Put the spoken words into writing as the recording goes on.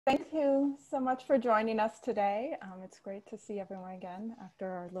Thank you so much for joining us today. It's great to see everyone again after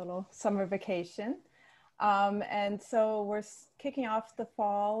our little summer vacation. And so we're kicking off the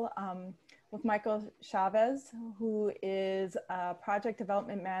fall with Michael Chavez, who is a project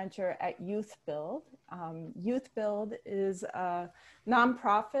development manager at Youth Build. Youth Build is a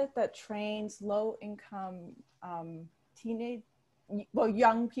nonprofit that trains low-income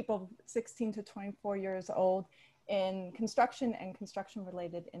young people 16 to 24 years old in construction and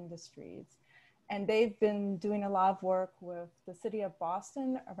construction-related industries. And they've been doing a lot of work with the city of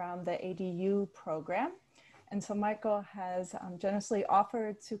Boston around the ADU program. And so Michael has generously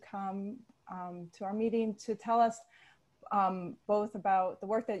offered to come to our meeting to tell us both about the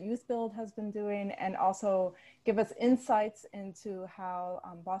work that Youth Build has been doing and also give us insights into how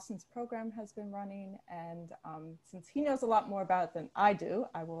Boston's program has been running. And since he knows a lot more about it than I do,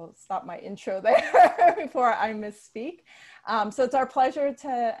 I will stop my intro there before I misspeak. So it's our pleasure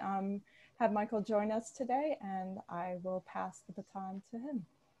to have Michael join us today, and I will pass the baton to him.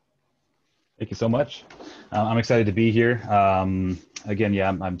 Thank you so much. I'm excited to be here. Again, yeah,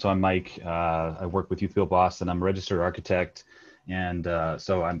 I'm Mike. I work with Youth Build Boston. I'm a registered architect, and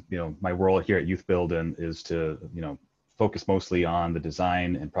so I'm, my role here at Youth Build is to, focus mostly on the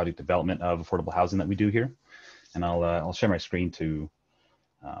design and project development of affordable housing that we do here. And I'll share my screen to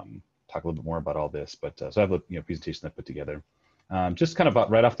talk a little bit more about all this. But so I have a presentation I put together. Just kind of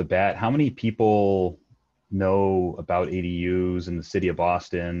right off the bat, how many people know about ADUs in the city of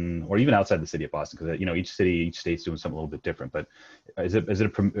Boston, or even outside the city of Boston? Because each state's doing something a little bit different. But is it a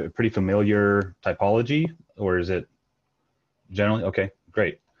pretty familiar typology, or is it generally okay?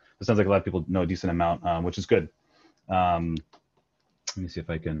 Great. It sounds like a lot of people know a decent amount, which is good. Let me see if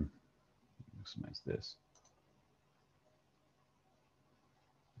I can maximize this.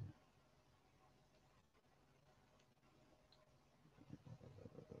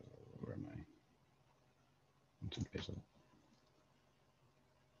 Where am I? Does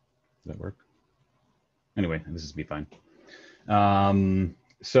that work? Anyway, this is be fine.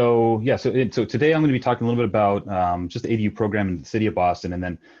 So today I'm going to be talking a little bit about just the ADU program in the city of Boston, and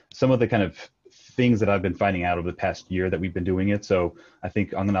then some of the kind of things that I've been finding out over the past year that we've been doing it. So I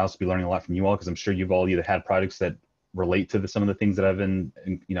think I'm going to also be learning a lot from you all, because I'm sure you've all either had projects that relate to some of the things that I've been,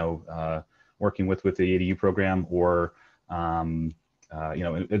 working with the ADU program, or I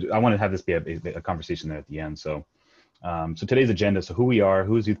want to have this be a conversation there at the end. So, so today's agenda. So who we are,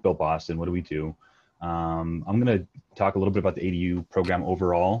 who is Youth Build Boston, what do we do? I'm going to talk a little bit about the ADU program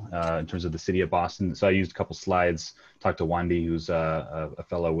overall in terms of the city of Boston. So I used a couple slides, talked to Wendy, who's a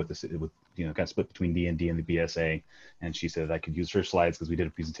fellow with kind of split between D&D and the BSA, and she said I could use her slides because we did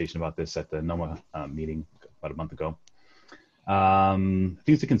a presentation about this at the NOMA meeting about a month ago.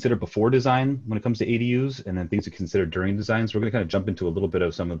 Things to consider before design when it comes to ADUs, and then things to consider during design. So we're going to kind of jump into a little bit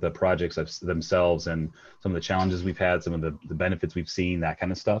of some of the projects themselves and some of the challenges we've had, some of the benefits we've seen, that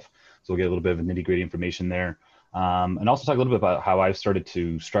kind of stuff. So we'll get a little bit of nitty-gritty information there. And also talk a little bit about how I've started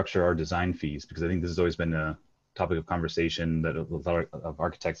to structure our design fees, because I think this has always been a topic of conversation that a lot of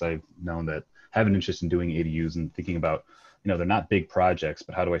architects I've known that have an interest in doing ADUs and thinking about, they're not big projects,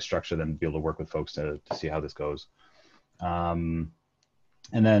 but how do I structure them to be able to work with folks to see how this goes. And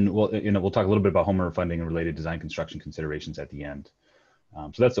then we'll talk a little bit about homeowner funding and related design construction considerations at the end.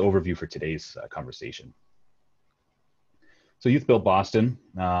 So that's the overview for today's conversation. So Youth Build Boston,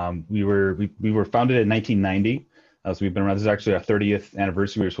 we were founded in 1990. So we've been around. This is actually our 30th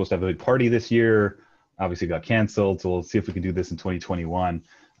anniversary. We were supposed to have a big party this year. Obviously got canceled. So we'll see if we can do this in 2021.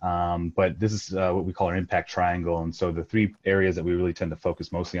 But this is what we call our impact triangle. And so the three areas that we really tend to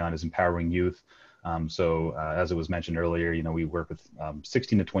focus mostly on is empowering youth. So as it was mentioned earlier, we work with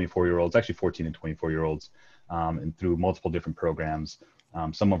 16 to 24-year-olds, actually 14 and 24-year-olds, and through multiple different programs.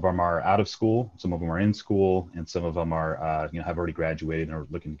 Some of them are out of school, some of them are in school, and some of them are, have already graduated and are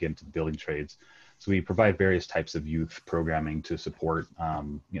looking to get into the building trades. So we provide various types of youth programming to support,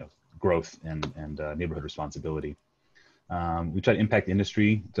 growth and neighborhood responsibility. We try to impact the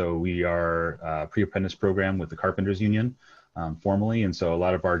industry. So we are a pre-apprentice program with the Carpenters Union formally, and so a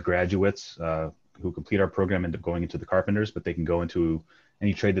lot of our graduates who complete our program end up going into the carpenters, but they can go into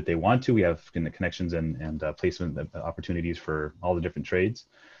any trade that they want to. We have connections and placement opportunities for all the different trades.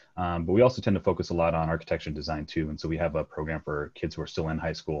 But we also tend to focus a lot on architecture and design too. And so we have a program for kids who are still in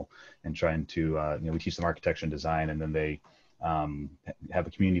high school and trying to, we teach them architecture and design, and then they have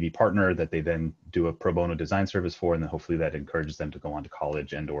a community partner that they then do a pro bono design service for, and then hopefully that encourages them to go on to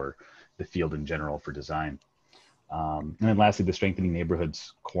college and or the field in general for design. And then lastly, the Strengthening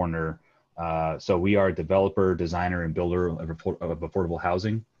Neighborhoods Corner. So we are a developer, designer, and builder of affordable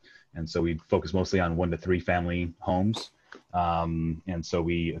housing. And so we focus mostly on 1 to 3 family homes. And so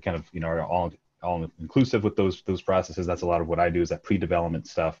we kind of, are all inclusive with those processes. That's a lot of what I do, is that pre-development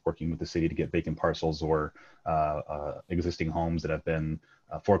stuff, working with the city to get vacant parcels or existing homes that have been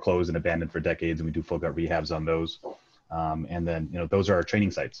foreclosed and abandoned for decades, and we do full gut rehabs on those. And then, those are our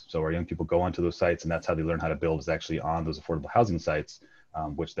training sites. So our young people go onto those sites, and that's how they learn how to build, is actually on those affordable housing sites,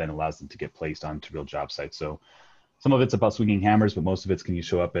 which then allows them to get placed onto real job sites. So some of it's about swinging hammers, but most of it's, can you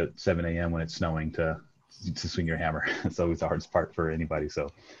show up at 7 a.m. when it's snowing to swing your hammer? It's always the hardest part for anybody. So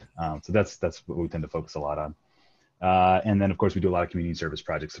that's what we tend to focus a lot on. And then, of course, we do a lot of community service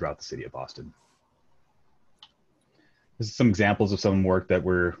projects throughout the city of Boston. This is some examples of some work that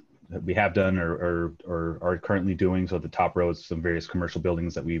we have done or are currently doing. So at the top row is some various commercial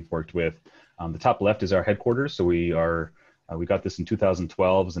buildings that we've worked with. The top left is our headquarters. So we got this in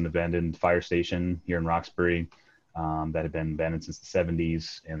 2012 as an abandoned fire station here in Roxbury that had been abandoned since the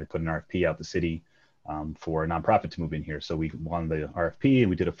 70s, and they put an RFP out the city for a nonprofit to move in here. So we won the RFP and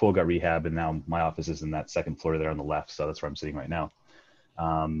we did a full gut rehab, and now my office is in that second floor there on the left. So that's where I'm sitting right now.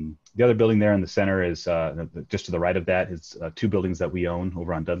 The other building there in the center is just to the right of that is two buildings that we own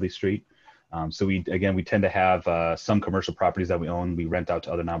over on Dudley Street. So we tend to have some commercial properties that we own. We rent out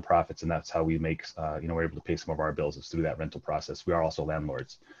to other nonprofits, and that's how we make, we're able to pay some of our bills, is through that rental process. We are also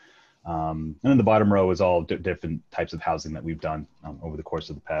landlords. And then the bottom row is all different types of housing that we've done over the course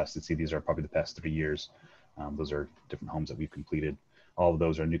of the past. You see, these are probably the past 3 years. Those are different homes that we've completed. All of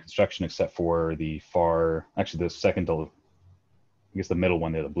those are new construction, except for the second to, I guess the middle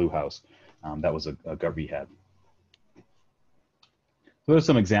one there, the blue house. That was a gut rehab. So those are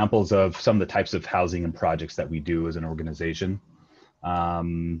some examples of some of the types of housing and projects that we do as an organization.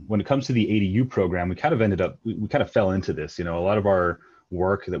 When it comes to the ADU program, we kind of fell into this. A lot of our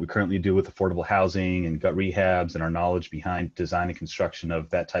work that we currently do with affordable housing and gut rehabs, and our knowledge behind design and construction of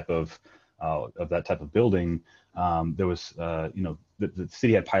that type of building, there was, the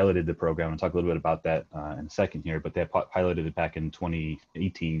city had piloted the program. I'll talk a little bit about that in a second here, but they had piloted it back in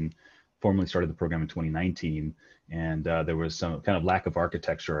 2018, formally started the program in 2019. And there was some kind of lack of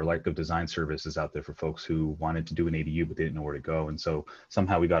architecture or lack of design services out there for folks who wanted to do an ADU, but they didn't know where to go. And so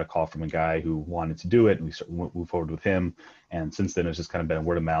somehow we got a call from a guy who wanted to do it, and we moved forward with him. And since then, it's just kind of been a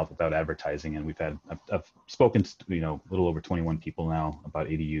word of mouth without advertising. And I've spoken to, a little over 21 people now about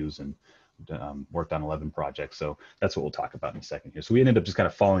ADUs, and worked on 11 projects. So that's what we'll talk about in a second here. So we ended up just kind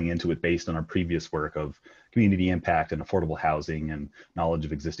of falling into it based on our previous work of community impact and affordable housing and knowledge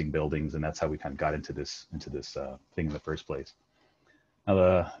of existing buildings. And that's how we kind of got into this thing in the first place. Now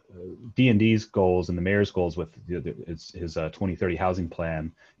the D&D's goals and the mayor's goals with his 2030 housing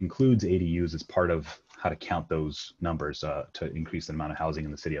plan includes ADUs as part of how to count those numbers to increase the amount of housing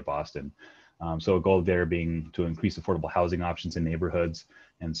in the city of Boston. So a goal there being to increase affordable housing options in neighborhoods.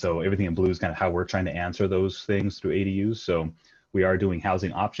 And so everything in blue is kind of how we're trying to answer those things through ADUs. So we are doing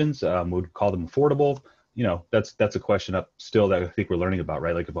housing options. We'd call them affordable. That's a question up still that I think we're learning about,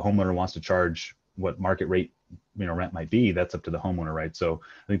 right? Like if a homeowner wants to charge what market rate rent might be, that's up to the homeowner, right? So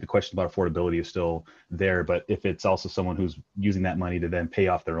I think the question about affordability is still there. But if it's also someone who's using that money to then pay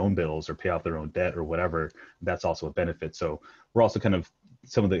off their own bills or pay off their own debt or whatever, that's also a benefit. So we're also kind of,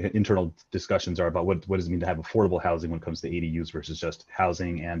 some of the internal discussions are about what does it mean to have affordable housing when it comes to ADUs versus just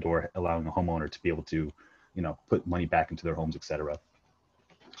housing and or allowing a homeowner to be able to, put money back into their homes, et cetera.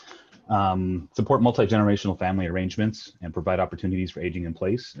 Support multi-generational family arrangements and provide opportunities for aging in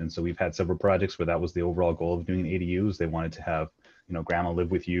place. And so we've had several projects where that was the overall goal of doing ADUs. They wanted to have, grandma live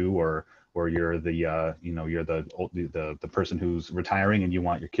with you, or you're the you're the person who's retiring and you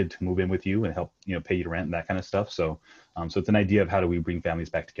want your kid to move in with you and help pay you rent and that kind of stuff. So so it's an idea of how do we bring families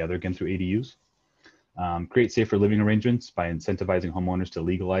back together again through ADUs. Create safer living arrangements by incentivizing homeowners to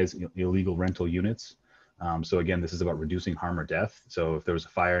legalize illegal rental units. So again, this is about reducing harm or death. So if there was a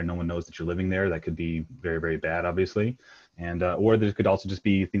fire and no one knows that you're living there, that could be very, very bad, obviously. And or there could also just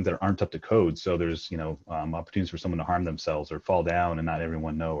be things that aren't up to code. So there's opportunities for someone to harm themselves or fall down and not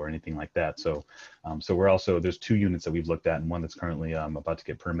everyone know or anything like that. So so we're also, there's 2 units that we've looked at, and one that's currently about to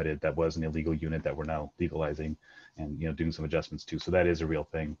get permitted that was an illegal unit that we're now legalizing and doing some adjustments to. So that is a real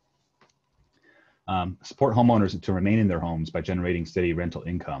thing. Support homeowners to remain in their homes by generating steady rental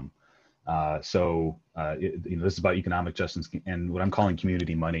income. This is about economic justice and what I'm calling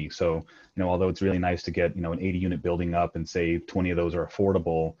community money. So, although it's really nice to get, an 80-unit building up and say 20 of those are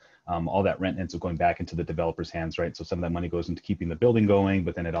affordable, all that rent ends up going back into the developer's hands, right? So some of that money goes into keeping the building going,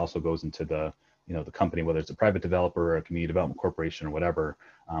 but then it also goes into the, the company, whether it's a private developer or a community development corporation or whatever,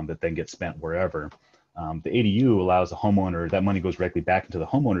 that then gets spent wherever. The ADU allows the homeowner, that money goes directly back into the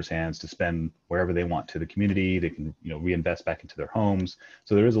homeowner's hands to spend wherever they want to the community. They can, reinvest back into their homes.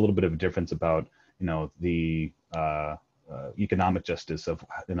 So there is a little bit of a difference about, the economic justice of,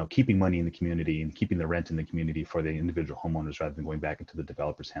 keeping money in the community and keeping the rent in the community for the individual homeowners rather than going back into the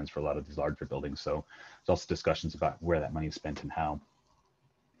developer's hands for a lot of these larger buildings. So there's also discussions about where that money is spent and how.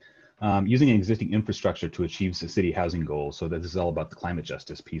 Using existing infrastructure to achieve the city housing goals. So this is all about the climate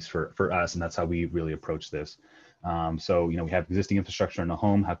justice piece for us, and that's how we really approach this. So, we have existing infrastructure in the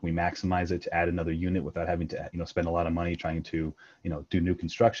home. How can we maximize it to add another unit without having to, spend a lot of money trying to, do new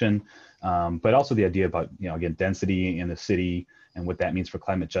construction? But also the idea about, again, density in the city and what that means for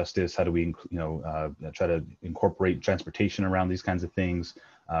climate justice. How do we, try to incorporate transportation around these kinds of things?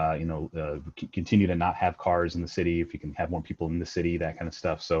 Continue to not have cars in the city, if you can have more people in the city, that kind of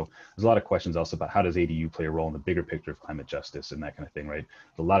stuff. So there's a lot of questions also about how does ADU play a role in the bigger picture of climate justice and that kind of thing, right?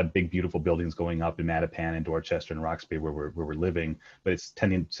 There's a lot of big, beautiful buildings going up in Mattapan and Dorchester and Roxbury where we're living, but it's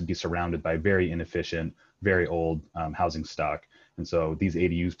tending to be surrounded by very inefficient, very old housing stock. And so these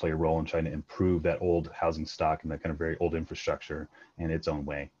ADUs play a role in trying to improve that old housing stock and that kind of very old infrastructure in its own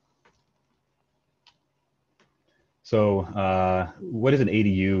way. So what is an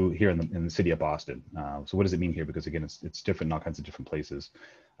ADU here in the city of Boston? So what does it mean here? Because again, it's different in all kinds of different places.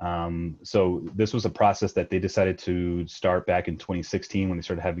 So this was a process that they decided to start back in 2016 when they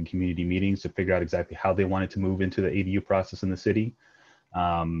started having community meetings to figure out exactly how they wanted to move into the ADU process in the city.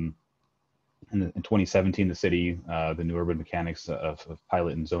 In 2017, the city, the new urban mechanics of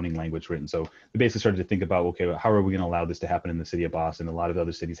pilot and zoning language written. So we basically started to think about, okay, how are we going to allow this to happen in the city of Boston? A lot of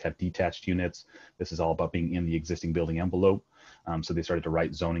other cities have detached units. This is all about being in the existing building envelope. So they started to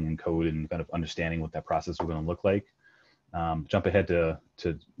write zoning and code and kind of understanding what that process was going to look like. Jump ahead to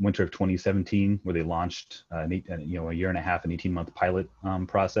winter of 2017, where they launched a year and a half, an 18-month pilot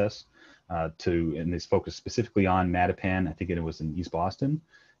process and this focused specifically on Mattapan. I think it was in East Boston.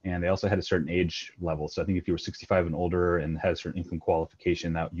 And they also had a certain age level. So I think if you were 65 and older and had a certain income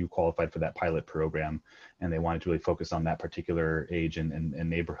qualification, that you qualified for that pilot program. And they wanted to really focus on that particular age and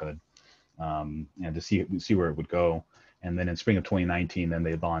neighborhood and to see where it would go. And then in spring of 2019, then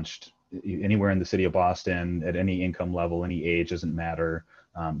they launched anywhere in the city of Boston at any income level, any age, doesn't matter.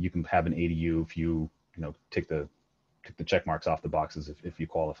 You can have an ADU if you take the check marks off the boxes if you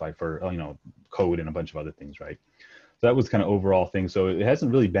qualify for code and a bunch of other things, right? So that was kind of overall thing. So it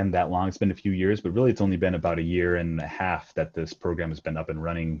hasn't really been that long. It's been a few years, but really it's only been about a year and a half that this program has been up and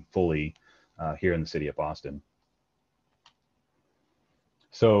running fully here in the city of Boston.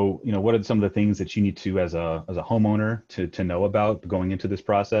 So, what are some of the things that you need to, as a homeowner, to know about going into this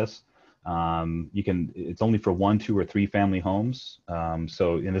process? It's only for 1, 2, or 3 family homes. And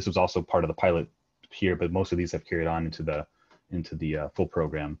this was also part of the pilot here, but most of these have carried on into the full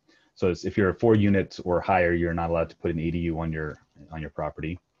program. So if you're a 4 units or higher, you're not allowed to put an ADU on your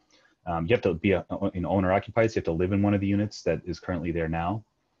property. You have to be an owner occupied, so you have to live in one of the units that is currently there now.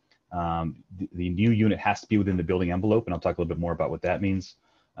 The new unit has to be within the building envelope, and I'll talk a little bit more about what that means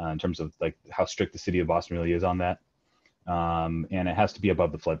in terms of like how strict the city of Boston really is on that. And it has to be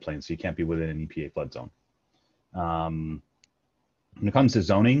above the floodplain, so you can't be within an EPA flood zone. When it comes to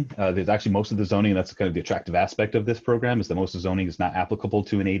zoning, there's actually most of the zoning, and that's kind of the attractive aspect of this program, is that most of the zoning is not applicable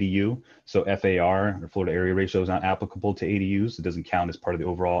to an ADU. So FAR, or Florida Area Ratio, is not applicable to ADUs. It doesn't count as part of the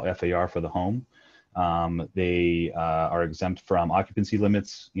overall FAR for the home. They are exempt from occupancy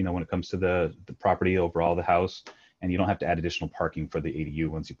limits, when it comes to the property overall, the house. And you don't have to add additional parking for the ADU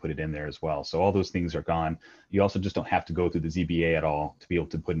once you put it in there as well. So all those things are gone. You also just don't have to go through the ZBA at all to be able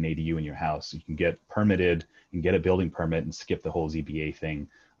to put an ADU in your house. You can get permitted and get a building permit and skip the whole ZBA thing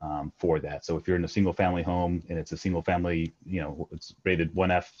for that. So if you're in a single family home and it's a single family, it's rated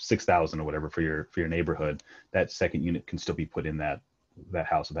 1F 6,000 or whatever for your neighborhood, that second unit can still be put in that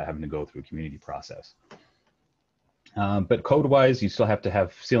house without having to go through a community process. But code-wise, you still have to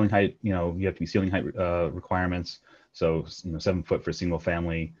have ceiling height. You have to be ceiling height requirements. So 7 foot for single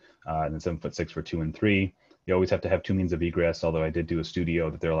family, and then 7'6" for 2 and 3. You always have to have 2 means of egress. Although I did do a studio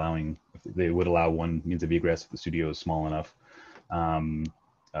that they would allow 1 means of egress if the studio is small enough.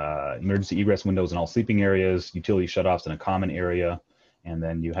 Emergency egress windows in all sleeping areas, utility shutoffs in a common area. And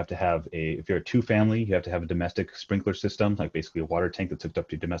then you have to have if you're a 2-family, you have to have a domestic sprinkler system, like basically a water tank that's hooked up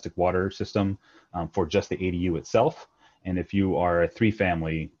to a domestic water system for just the ADU itself. And if you are a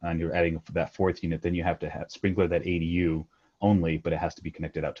 3-family and you're adding that 4th unit, then you have to sprinkler that ADU only, but it has to be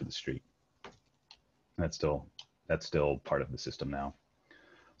connected out to the street. That's still part of the system now.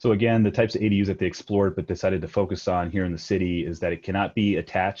 So again, the types of ADUs that they explored but decided to focus on here in the city is that it cannot be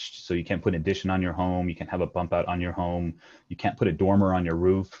attached. So you can't put an addition on your home. You can't have a bump out on your home. You can't put a dormer on your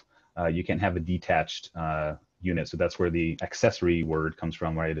roof. You can't have a detached unit. So that's where the accessory word comes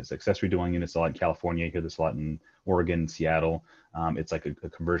from, right? It's accessory dwelling units a lot in California. You hear this a lot in Oregon, Seattle. It's like a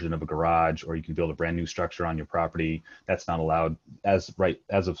conversion of a garage, or you can build a brand new structure on your property. That's not allowed as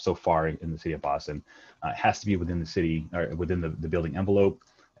of so far in the city of Boston. It has to be within the city, or within the building envelope.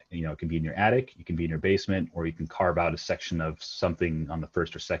 You know, it can be in your attic, it can be in your basement, or you can carve out a section of something on the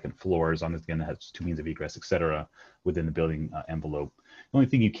first or second floor, as long as, again, it has two means of egress, etc., within the building envelope. The only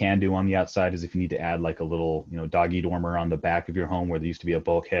thing you can do on the outside is if you need to add like a little, you know, doggy dormer on the back of your home where there used to be a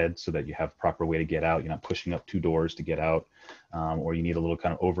bulkhead, so that you have a proper way to get out. You're not pushing up two doors to get out, or you need a little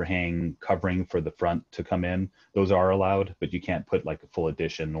kind of overhang covering for the front to come in. Those are allowed, but you can't put like a full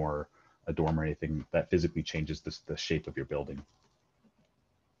addition or a dorm or anything that physically changes the shape of your building.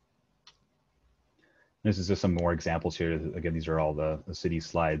 This is just some more examples here. Again, these are all the city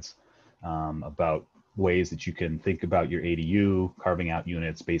slides about ways that you can think about your ADU, carving out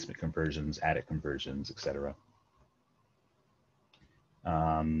units, basement conversions, attic conversions, etc.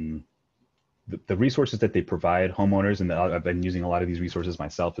 The resources that they provide homeowners, and I've been using a lot of these resources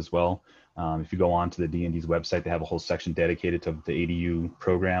myself as well. If you go on to the D&D's website, they have a whole section dedicated to the ADU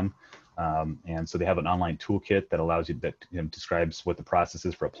program. And so they have an online toolkit that allows you, that describes what the process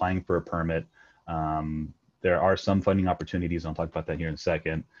is for applying for a permit. There are some funding opportunities, and I'll talk about that here in a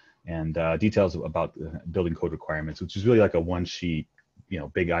second, and details about building code requirements, which is really like a one-sheet, you know,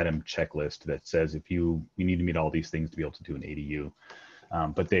 big item checklist that says if you need to meet all these things to be able to do an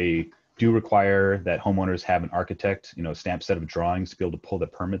ADU. But they do require that homeowners have an architect, you know, stamped set of drawings to be able to pull the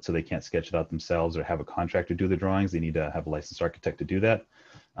permit, so they can't sketch it out themselves or have a contractor do the drawings. They need to have a licensed architect to do that.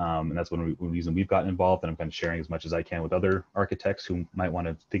 And that's one reason we've gotten involved, and I'm kind of sharing as much as I can with other architects who might want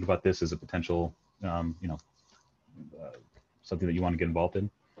to think about this as a potential, you know, something that you want to get involved in.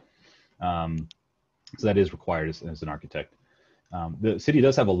 So that is required as an architect. The city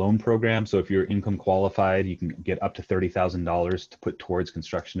does have a loan program, so if you're income qualified, you can get up to $30,000 to put towards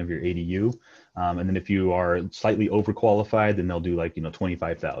construction of your ADU. And then if you are slightly overqualified, then they'll do like, you know,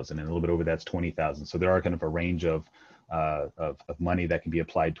 25,000, and a little bit over that's 20,000. So there are kind of a range of money that can be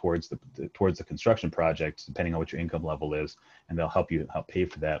applied towards the construction project, depending on what your income level is, and they'll help pay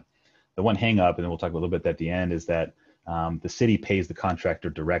for that. The one hang up, and then we'll talk a little bit at the end, is that the city pays the contractor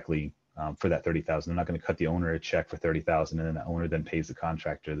directly for that 30,000. They're not going to cut the owner a check for 30,000, and then the owner then pays the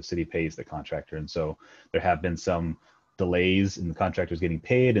contractor. The city pays the contractor, and so there have been some delays in the contractors getting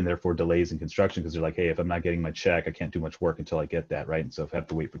paid, and therefore delays in construction, because they're like, hey, if I'm not getting my check, I can't do much work until I get that, right? And so if I have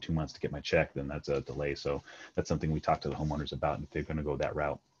to wait for 2 months to get my check, then that's a delay. So that's something we talk to the homeowners about if they're going to go that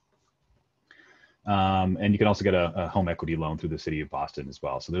route. And you can also get a home equity loan through the city of Boston as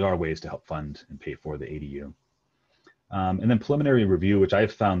well. So there are ways to help fund and pay for the ADU. And then preliminary review, which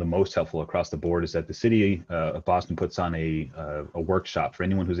I've found the most helpful across the board, is that the city of Boston puts on a workshop for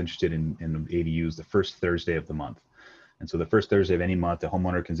anyone who's interested in ADUs the first Thursday of the month. And so the first Thursday of any month, the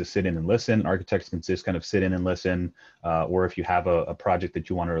homeowner can just sit in and listen. Architects can just kind of sit in and listen. Or if you have a project that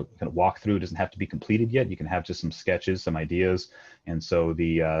you want to kind of walk through, it doesn't have to be completed yet. You can have just some sketches, some ideas. And so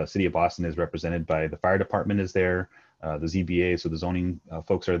the city of Boston is represented by the fire department is there, the ZBA, so the zoning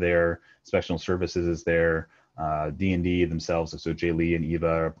folks are there, special services is there, D&D themselves, so Jay Lee and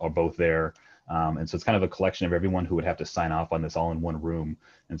Eva are both there. And so it's kind of a collection of everyone who would have to sign off on this all in one room.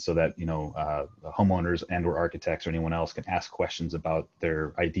 And so that, you know, homeowners and or architects or anyone else can ask questions about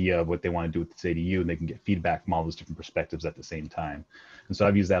their idea of what they want to do with this ADU, and they can get feedback from all those different perspectives at the same time. And so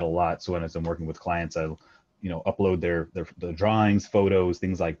I've used that a lot. So when I'm working with clients, I'll, you know, upload their drawings, photos,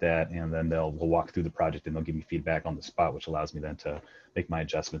 things like that, and then we'll walk through the project and they'll give me feedback on the spot, which allows me then to make my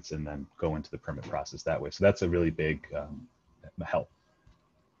adjustments and then go into the permit process that way. So that's a really big help.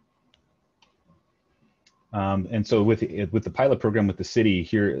 And so with the pilot program with the city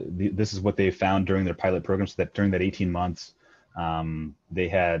here, this is what they found during their pilot program. So that during that 18 months, they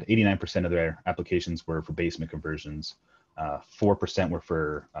had 89% of their applications were for basement conversions, 4% were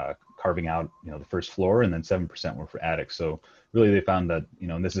for carving out, you know, the first floor, and then 7% were for attics. So really they found that, you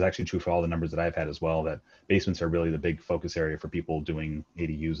know, and this is actually true for all the numbers that I've had as well, that basements are really the big focus area for people doing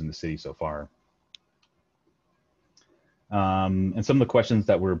ADUs in the city so far. And some of the questions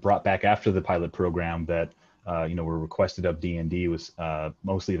that were brought back after the pilot program that you know, were requested of D&D was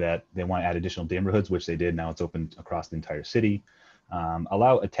mostly that they want to add additional neighborhoods, which they did. Now it's open across the entire city.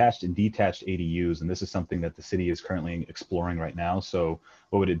 Allow attached and detached ADUs, and this is something that the city is currently exploring right now. So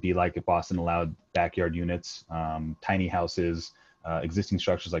what would it be like if Boston allowed backyard units, tiny houses, existing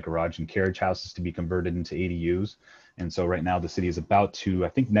structures like garage and carriage houses to be converted into ADUs? And so right now the city is about to, I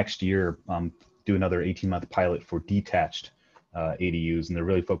think next year, do another 18-month pilot for detached ADUs, and they're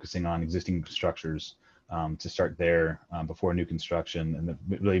really focusing on existing structures to start there before new construction,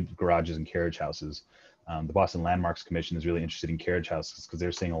 and really garages and carriage houses. The Boston Landmarks Commission is really interested in carriage houses because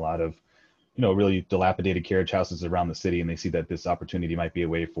they're seeing a lot of really dilapidated carriage houses around the city, and they see that this opportunity might be a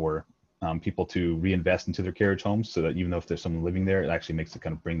way for people to reinvest into their carriage homes, so that even though if there's someone living there, it actually makes it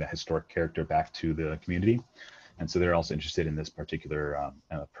kind of bring that historic character back to the community. And so they're also interested in this particular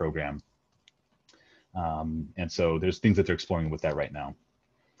program. And so there's things that they're exploring with that right now.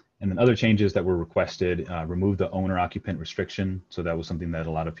 And then other changes that were requested, remove the owner occupant restriction. So that was something that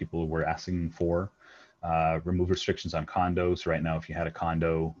a lot of people were asking for. Remove restrictions on condos. Right now, if you had a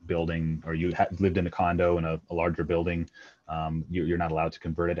condo building, or you lived in a condo in a larger building, you're not allowed to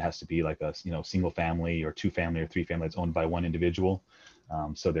convert it. It has to be like a single family or two family or three family that's owned by one individual.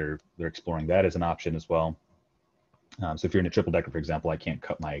 So they're exploring that as an option as well. So if you're in a triple decker, for example, I can't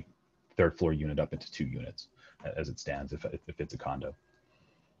cut my third floor unit up into 2 units as it stands if it's a condo.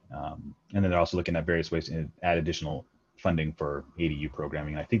 And then they're also looking at various ways to add additional funding for ADU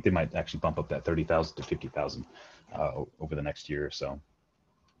programming. I think they might actually bump up that 30,000 to 50,000 over the next year or so.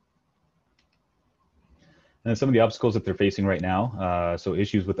 And then some of the obstacles that they're facing right now. So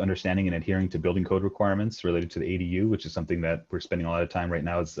issues with understanding and adhering to building code requirements related to the ADU, which is something that we're spending a lot of time right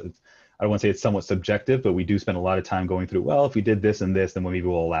now. I don't want to say it's somewhat subjective, but we do spend a lot of time going through, well, if we did this and this, then maybe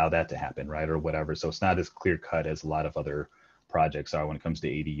we'll allow that to happen, right? Or whatever. So it's not as clear cut as a lot of other projects are when it comes to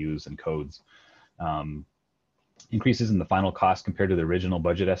ADUs and codes. Increases in the final cost compared to the original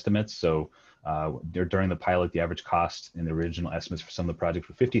budget estimates. So during the pilot, the average cost in the original estimates for some of the projects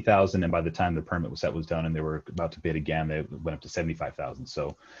were 50,000, and by the time the permit was done and they were about to bid again, they went up to 75,000.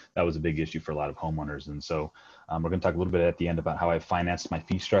 So that was a big issue for a lot of homeowners. And so we're going to talk a little bit at the end about how I've financed my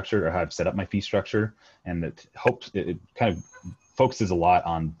fee structure, or how I've set up my fee structure, and it kind of focuses a lot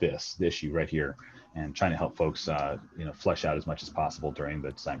on the issue right here, and trying to help folks flesh out as much as possible during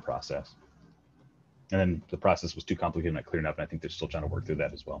the design process. And then the process was too complicated, not clear enough, and I think they're still trying to work through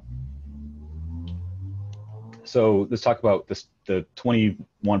that as well. So let's talk about the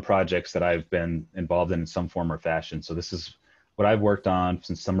 21 projects that I've been involved in some form or fashion. So this is what I've worked on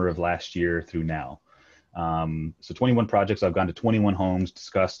since summer of last year through now. So 21 projects, I've gone to 21 homes,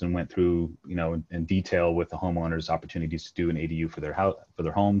 discussed and went through, in detail with the homeowners opportunities to do an ADU for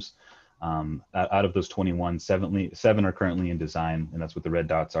their homes. Out of those 21, seven are currently in design, and that's what the red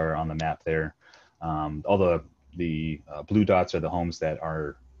dots are on the map there. All the blue dots are the homes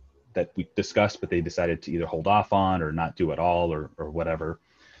that we discussed, but they decided to either hold off on or not do at all, or whatever.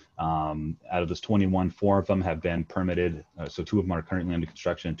 Out of those 21, 4 of them have been permitted. So 2 of them are currently under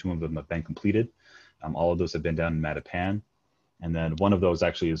construction, and 2 of them have been completed. All of those have been done in Mattapan. And then one of those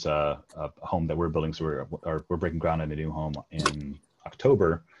actually is a home that we're building. So we're breaking ground on a new home in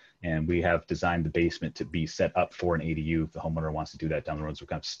October. And we have designed the basement to be set up for an ADU if the homeowner wants to do that down the road. So we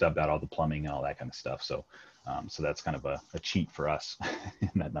kind of stubbed out all the plumbing and all that kind of stuff. So that's kind of a cheat for us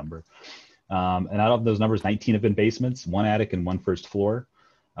in that number. And out of those numbers, 19 have been basements, 1 attic and 1 first floor.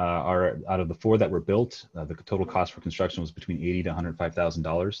 Are out of the 4 that were built, the total cost for construction was between $80,000 to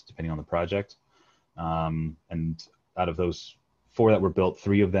 $105,000, depending on the project. And out of those 4 that were built,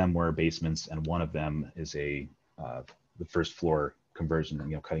 3 of them were basements, and 1 of them is the first floor conversion,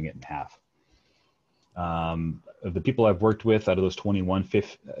 cutting it in half. The people I've worked with, out of those 21,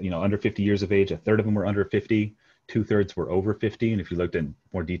 under 50 years of age, 1/3 of them were under 50, 2/3 were over 50. And if you looked at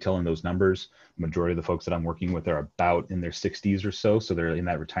more detail in those numbers, the majority of the folks that I'm working with are about in their 60s or so. So they're in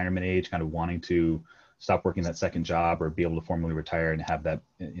that retirement age, kind of wanting to stop working that second job or be able to formally retire and have that,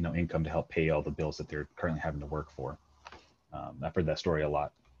 income to help pay all the bills that they're currently having to work for. I've heard that story a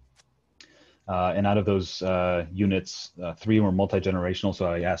lot. And out of those units, 3 were multi-generational. So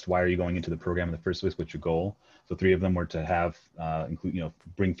I asked, why are you going into the program in the first place? What's your goal? So 3 of them were to have,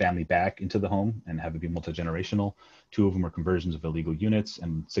 bring family back into the home and have it be multi-generational. 2 of them were conversions of illegal units,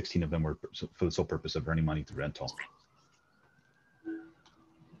 and 16 of them were for the sole purpose of earning money through rental.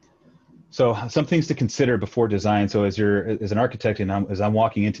 So some things to consider before design. So as an architect, and as I'm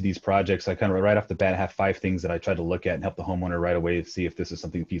walking into these projects, I kind of right off the bat have 5 things that I try to look at and help the homeowner right away to see if this is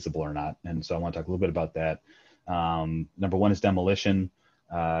something feasible or not. And so I want to talk a little bit about that. Number 1 is demolition.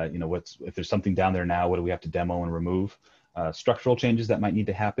 If there's something down there now, what do we have to demo and remove? Structural changes that might need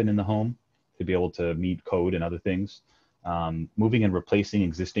to happen in the home to be able to meet code and other things. Moving and replacing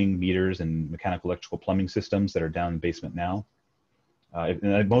existing meters and mechanical, electrical, plumbing systems that are down in the basement now.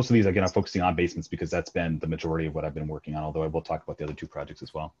 And most of these, again, are focusing on basements because that's been the majority of what I've been working on, although I will talk about the other 2 projects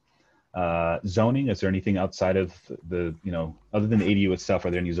as well. Zoning, is there anything outside of other than the ADU itself,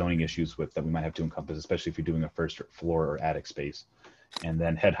 are there any zoning issues that we might have to encompass, especially if you're doing a first floor or attic space? And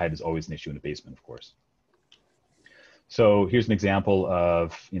then head height is always an issue in the basement, of course. So here's an example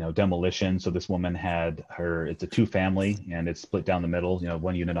of, demolition. So this woman had it's a 2-family and it's split down the middle,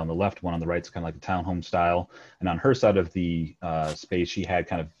 one unit on the left, one on the right. It's kind of like a townhome style. And on her side of the space, she had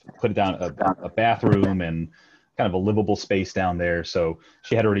kind of put it down a bathroom and kind of a livable space down there. So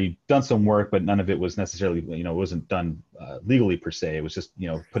she had already done some work, but none of it was necessarily, it wasn't done legally per se. It was just,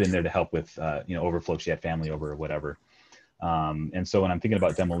 put in there to help with, overflow. She had family over or whatever. And so when I'm thinking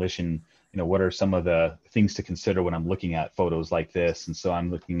about demolition, what are some of the things to consider when I'm looking at photos like this? And so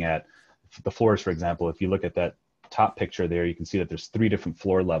I'm looking at the floors, for example. If you look at that top picture there, you can see that there's 3 different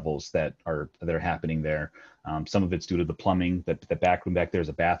floor levels that are happening there. Some of it's due to the plumbing. That the back room back there is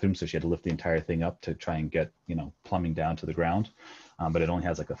a bathroom, so she had to lift the entire thing up to try and get plumbing down to the ground. But it only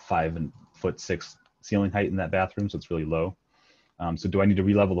has like a 5'6" ceiling height in that bathroom, so it's really low. So do I need to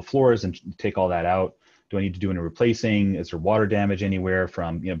re-level the floors and take all that out? Do I need to do any replacing? Is there water damage anywhere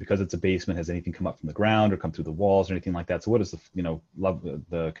from, because it's a basement, has anything come up from the ground or come through the walls or anything like that? So what is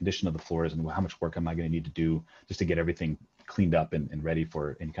the condition of the floors, and how much work am I going to need to do just to get everything cleaned up and ready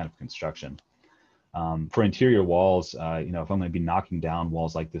for any kind of construction? For interior walls, if I'm going to be knocking down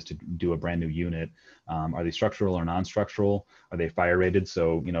walls like this to do a brand new unit, are they structural or non-structural? Are they fire rated?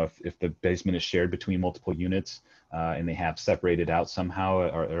 So, if the basement is shared between multiple units, and they have separated out somehow,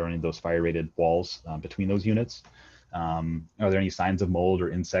 are there any of those fire rated walls between those units? Are there any signs of mold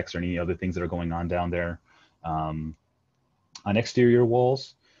or insects or any other things that are going on down there? On exterior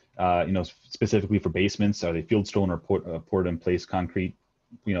walls, specifically for basements, are they field stone or poured in place concrete,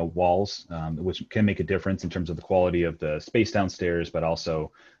 walls, which can make a difference in terms of the quality of the space downstairs, but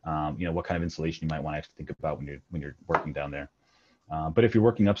also, what kind of insulation you might want to actually think about when you're working down there. But if you're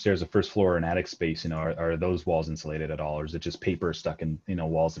working upstairs, a first floor or an attic space, are those walls insulated at all, or is it just paper stuck in,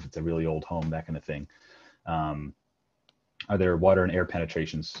 walls if it's a really old home, that kind of thing? Are there water and air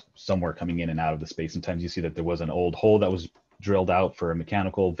penetrations somewhere coming in and out of the space? Sometimes you see that there was an old hole that was drilled out for a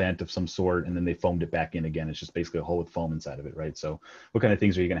mechanical vent of some sort, and then they foamed it back in again. It's just basically a hole with foam inside of it, right? So what kind of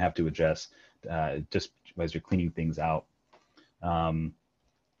things are you going to have to address just as you're cleaning things out? And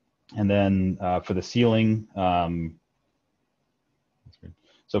then for the ceiling,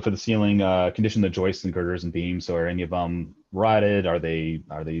 condition the joists and girders and beams. So are any of them rotted? Are they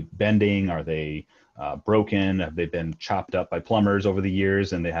bending? Are they broken? Have they been chopped up by plumbers over the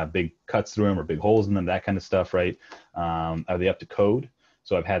years and they have big cuts through them or big holes in them, that kind of stuff, right? Are they up to code?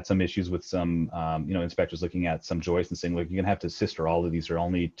 So I've had some issues with some, inspectors looking at some joists and saying, look, you're gonna have to sister all of these are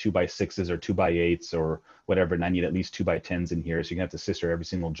only 2x6s or 2x8s or whatever, and I need at least 2x10s in here. So you're gonna have to sister every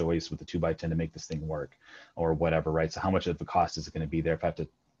single joist with a 2x10 to make this thing work or whatever, right? So how much of the cost is it gonna be there if I have to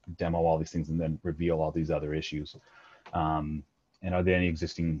demo all these things and then reveal all these other issues? And are there any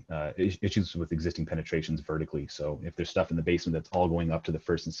existing issues with existing penetrations vertically? So if there's stuff in the basement that's all going up to the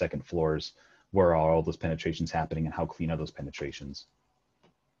first and second floors, where are all those penetrations happening and how clean are those penetrations?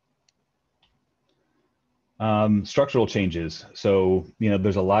 Structural changes. So,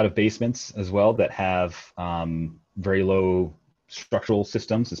 there's a lot of basements as well that have very low structural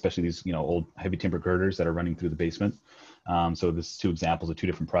systems, especially these, old heavy timber girders that are running through the basement. So this is 2 examples of 2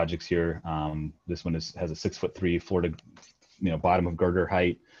 different projects here. This one has a 6'3" floor to, bottom of girder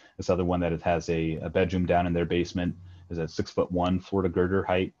height. This other one that it has a bedroom down in their basement is at 6'1" floor to girder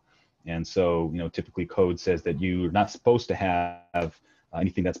height. And so, typically code says that you're not supposed to have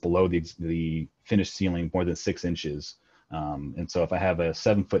anything that's below the finished ceiling more than 6 inches. And so if I have a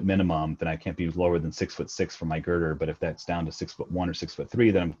 7-foot minimum, then I can't be lower than 6'6" for my girder. But if that's down to 6'1" or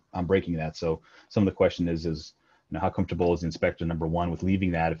 6'3", then I'm breaking that. So some of the question is how comfortable is the inspector, number one, with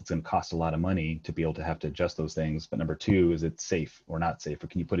leaving that if it's going to cost a lot of money to be able to have to adjust those things? But number 2, is it safe or not safe? Or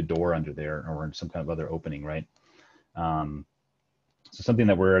can you put a door under there or some kind of other opening, right? So something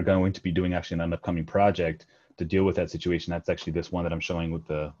that we're going to be doing actually in an upcoming project to deal with that situation, that's actually this one that I'm showing with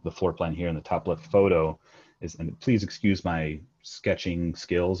the floor plan here in the top left photo, and please excuse my sketching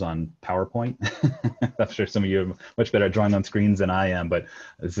skills on PowerPoint. I'm sure some of you are much better at drawing on screens than I am, but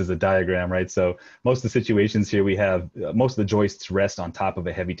this is a diagram, right? So most of the situations here, we have most of the joists rest on top of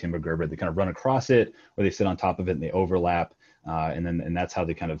a heavy timber girder. They kind of run across it, or they sit on top of it and they overlap. And that's how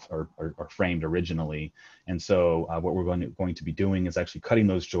they kind of are framed originally. And so what we're going to be doing is actually cutting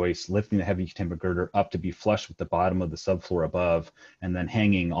those joists, lifting the heavy timber girder up to be flush with the bottom of the subfloor above, and then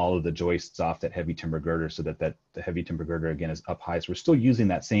hanging all of the joists off that heavy timber girder so that the heavy timber girder again is up high. So we're still using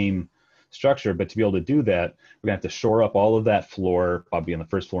that same structure, but to be able to do that, we're gonna have to shore up all of that floor, probably on the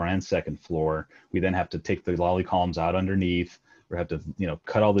first floor and second floor. We then have to take the lolly columns out underneath. We have to,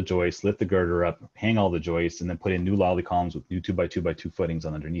 cut all the joists, lift the girder up, hang all the joists, and then put in new lolly columns with new 2x2x2 footings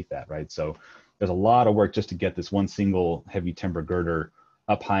on underneath that, right? So there's a lot of work just to get this one single heavy timber girder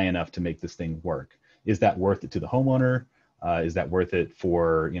up high enough to make this thing work. is that worth it to the homeowner? Is that worth it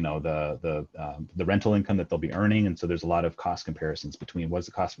for, you know, the rental income that they'll be earning? And so there's a lot of cost comparisons between what's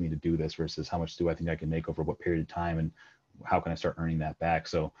the cost for me to do this versus how much do I think I can make over what period of time, and how can I start earning that back?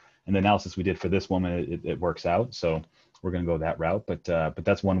 So in the analysis we did for this woman, it works out. So we're going to go that route, but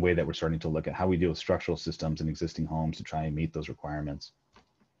that's one way that we're starting to look at how we deal with structural systems in existing homes to try and meet those requirements.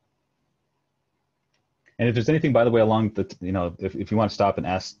 And if there's anything, by the way, along the, you know, if you want to stop and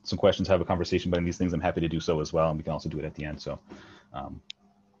ask some questions, have a conversation about these things, I'm happy to do so as well. And we can also do it at the end. So,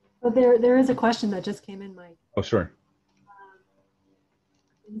 but there is a question that just came in, Mike. Oh, sure.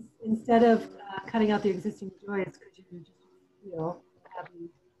 Instead of cutting out the existing joists, could you just, you know, have them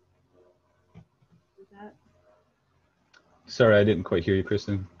do that? Sorry, I didn't quite hear you,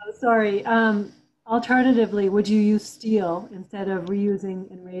 Kristen. Oh, sorry. Alternatively, would you use steel instead of reusing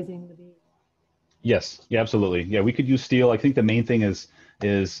and raising the beam? Yes, yeah, absolutely. Yeah, we could use steel. I think the main thing is you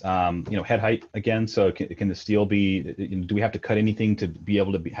know, head height again. So can the steel be, you know, do we have to cut anything to be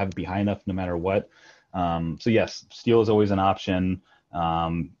able to have it be high enough no matter what? So yes, steel is always an option.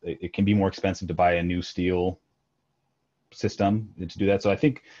 It can be more expensive to buy a new steel system to do that. So I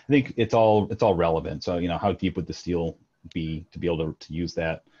think it's all relevant. So, you know, how deep would the steel be to be able to use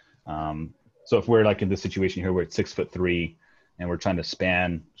that? So if we're like in this situation here, we're at 6'3" and we're trying to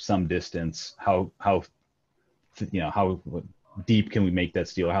span some distance, how you know, how deep can we make that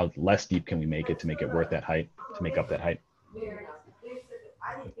steel? How less deep can we make it to make it worth that height, to make up that height?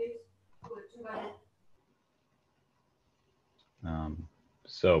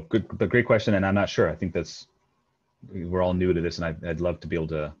 So good, but great question. And I'm not sure. I think we're all new to this, and I'd love to be able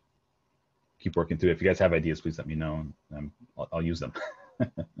to keep working through it. If you guys have ideas, please let me know. I'll use them.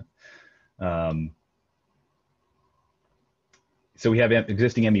 So we have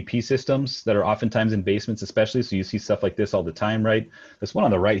existing MEP systems that are oftentimes in basements, especially. So you see stuff like this all the time, right? This one on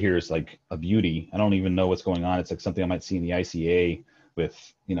the right here is like a beauty. I don't even know what's going on. It's like something I might see in the ICA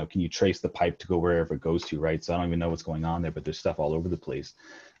with, you know, can you trace the pipe to go wherever it goes to, right? So I don't even know what's going on there, but there's stuff all over the place.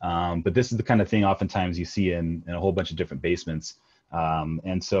 But this is the kind of thing oftentimes you see in a whole bunch of different basements.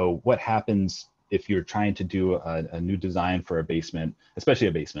 And so what happens if you're trying to do a new design for a basement, especially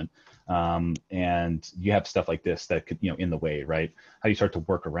a basement, and you have stuff like this that could, you know, in the way, right? How do you start to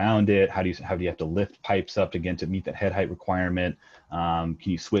work around it? How do you have to lift pipes up again to meet that head height requirement? Can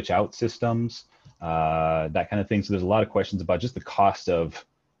you switch out systems? That kind of thing. So there's a lot of questions about just the cost of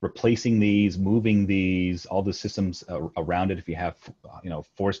replacing these, moving these, all the systems around it. If you have, you know,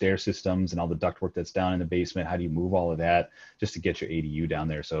 forced air systems and all the ductwork that's down in the basement, how do you move all of that just to get your ADU down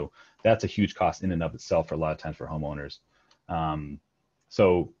there? So that's a huge cost in and of itself for a lot of times for homeowners.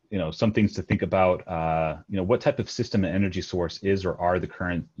 So, you know, some things to think about, you know, what type of system and energy source is or are the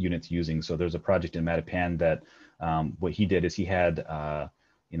current units using? So there's a project in Mattapan that what he did is he had,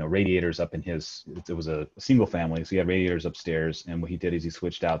 you know, radiators up in his, it was a single family. So he had radiators upstairs. And what he did is he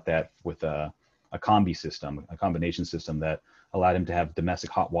switched out that with a combi system, a combination system that allowed him to have domestic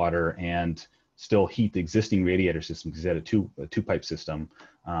hot water and still heat the existing radiator system, because he had a two pipe system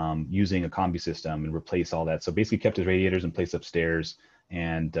using a combi system, and replace all that. So basically kept his radiators in place upstairs,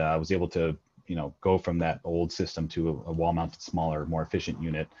 and was able to, you know, go from that old system to a wall mounted, smaller, more efficient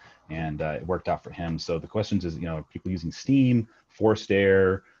unit. And it worked out for him. So the questions is, you know, are people using steam, forced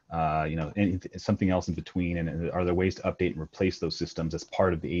air, you know, something else in between? And are there ways to update and replace those systems as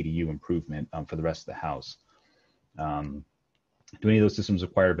part of the ADU improvement for the rest of the house? Do any of those systems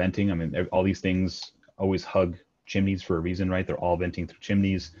require venting? I mean, all these things always hug chimneys for a reason, right? They're all venting through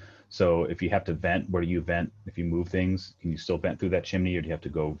chimneys. So if you have to vent, where do you vent? If you move things, can you still vent through that chimney, or do you have to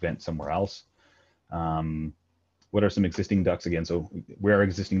go vent somewhere else? What are some existing ducts again? So where are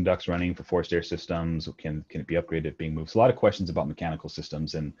existing ducts running for forced air systems? Can it be upgraded if being moved? So a lot of questions about mechanical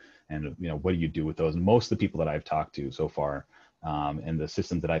systems and you know, what do you do with those? And most of the people that I've talked to so far, and the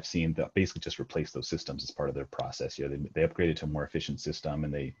systems that I've seen, that basically just replace those systems as part of their process. You know, they upgraded to a more efficient system,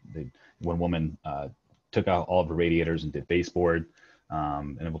 and one woman took out all of her radiators and did baseboard.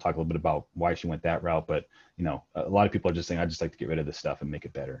 And we'll talk a little bit about why she went that route. But you know, a lot of people are just saying, I just like to get rid of this stuff and make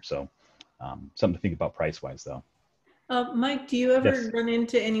it better. So something to think about price-wise, though. Mike, do you ever Yes. run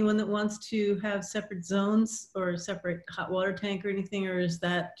into anyone that wants to have separate zones or a separate hot water tank or anything, or is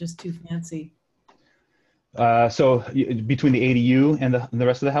that just too fancy? So between the ADU and the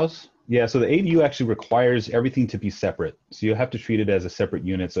rest of the house? Yeah, so the ADU actually requires everything to be separate. So you have to treat it as a separate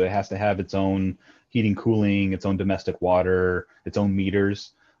unit. So it has to have its own heating, cooling, its own domestic water, its own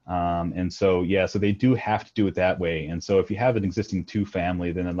meters. And so, yeah, so they do have to do it that way. And so if you have an existing two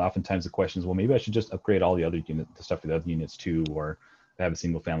family, then oftentimes the question is, well, maybe I should just upgrade all the other units, the stuff for the other units too, or have a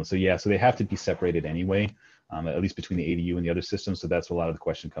single family. So yeah, so they have to be separated anyway, at least between the ADU and the other systems. So that's where a lot of the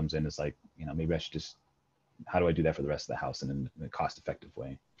question comes in, is like, maybe I should just, how do I do that for the rest of the house in a cost-effective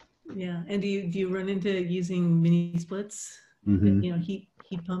way? Yeah, and do you run into using mini splits? Mm-hmm. Heat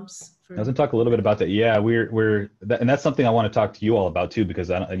pumps for. I was gonna talk a little bit about that. Yeah, and that's something I want to talk to you all about too, because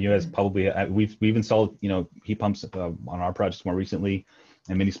you guys probably we've installed heat pumps on our projects more recently,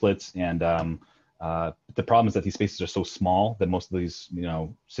 and mini splits, and the problem is that these spaces are so small that most of these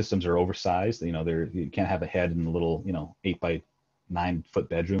systems are oversized. You can't have a head in a little 8 by 9 foot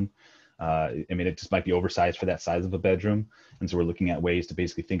bedroom. I mean, it just might be oversized for that size of a bedroom. And so we're looking at ways to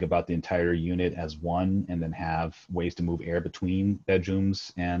basically think about the entire unit as one, and then have ways to move air between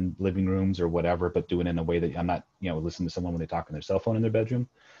bedrooms and living rooms or whatever, but do it in a way that I'm not, listening to someone when they talk on their cell phone in their bedroom.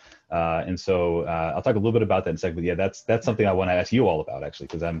 And so I'll talk a little bit about that in a second. But yeah, that's something I want to ask you all about, actually,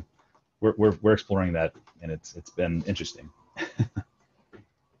 because we're exploring that, and it's been interesting.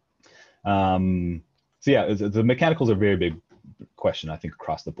 So yeah, the mechanicals are very big question, I think,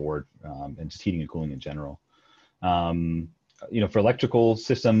 across the board, and just heating and cooling in general. For electrical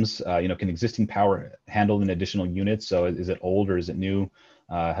systems, can existing power handle an additional units? So is it old or is it new?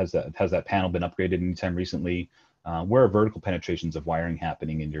 Has that panel been upgraded anytime recently? Where are vertical penetrations of wiring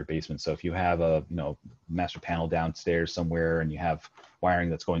happening in your basement? So if you have a master panel downstairs somewhere and you have wiring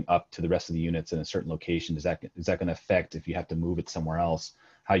that's going up to the rest of the units in a certain location, is that going to affect, if you have to move it somewhere else,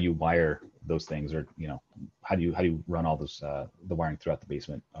 how you wire those things, or how do you run all those the wiring throughout the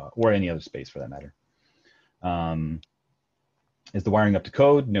basement, or any other space for that matter? Is the wiring up to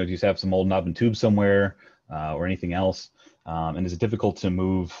code? Do you have some old knob and tube somewhere, or anything else? And is it difficult to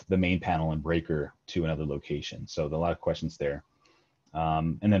move the main panel and breaker to another location? So there are a lot of questions there.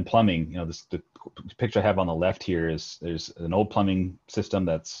 And then plumbing, the picture I have on the left here is there's an old plumbing system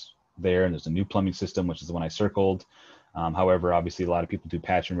that's there, and there's a new plumbing system, which is the one I circled. However, obviously a lot of people do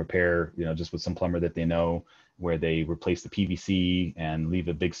patch and repair, just with some plumber that they know, where they replace the PVC and leave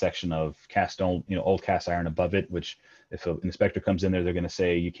a big section of old cast iron above it, which if an inspector comes in there, they're going to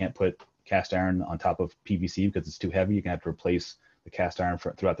say you can't put cast iron on top of PVC because it's too heavy. You're going to have to replace the cast iron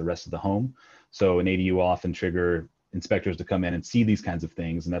throughout the rest of the home. So an ADU will often trigger inspectors to come in and see these kinds of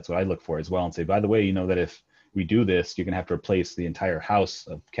things. And that's what I look for as well, and say, by the way, that if we do this, you're going to have to replace the entire house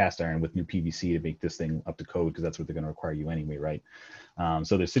of cast iron with new PVC to make this thing up to code, because that's what they're going to require you anyway, right?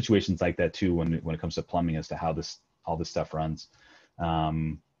 So there's situations like that too when it comes to plumbing, as to how all this stuff runs.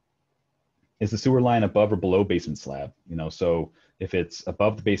 Is the sewer line above or below basement slab? So if it's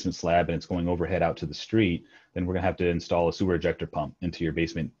above the basement slab and it's going overhead out to the street, then we're going to have to install a sewer ejector pump into your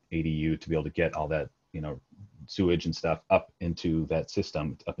basement ADU to be able to get all that sewage and stuff up into that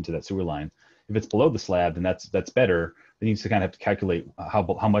system, up into that sewer line. If it's below the slab, then that's better. Then you just kind of have to calculate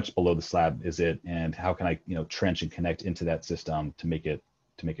how much below the slab is it, and how can I trench and connect into that system to make it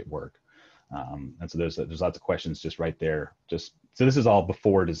work. And so there's lots of questions just right there. So this is all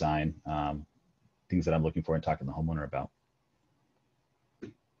before design, things that I'm looking for and talking to the homeowner about.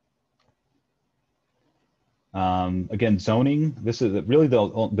 Again, zoning, this is really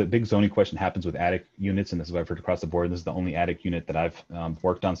the big zoning question happens with attic units, and this is what I've heard across the board. This is the only attic unit that I've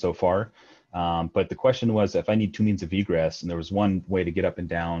worked on so far. But the question was, if I need 2 means of egress, and there was one way to get up and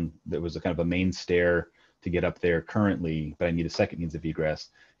down, there was a kind of a main stair to get up there currently, but I need a second means of egress.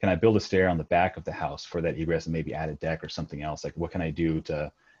 Can I build a stair on the back of the house for that egress and maybe add a deck or something else? Like, what can I do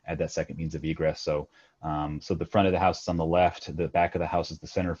to add that second means of egress? So the front of the house is on the left, the back of the house is the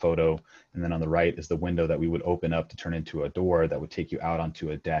center photo, and then on the right is the window that we would open up to turn into a door that would take you out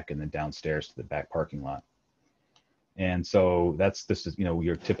onto a deck and then downstairs to the back parking lot. And so this is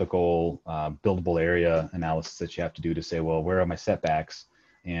your typical buildable area analysis that you have to do to say, well, where are my setbacks,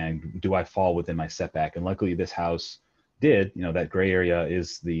 and do I fall within my setback? And luckily this house did. That gray area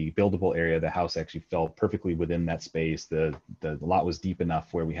is the buildable area. The house actually fell perfectly within that space. The lot was deep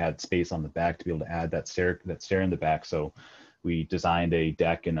enough where we had space on the back to be able to add that stair in the back. So we designed a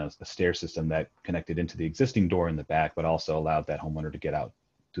deck and a stair system that connected into the existing door in the back, but also allowed that homeowner to get out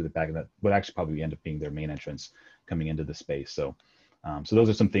to the back of that, would actually probably end up being their main entrance coming into the space. So those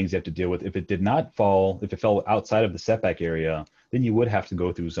are some things you have to deal with. If it did not fall, if it fell outside of the setback area, then you would have to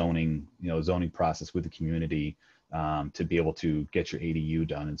go through zoning process with the community to be able to get your ADU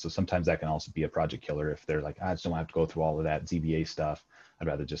done. And so sometimes that can also be a project killer if they're like, I just don't have to go through all of that ZBA stuff. I'd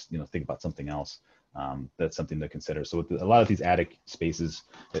rather just think about something else. That's something to consider. So with a lot of these attic spaces,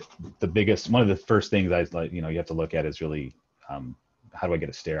 one of the first things you have to look at is really how do I get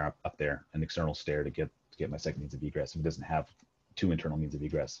a stair up there, an external stair to get my second means of egress if it doesn't have 2 internal means of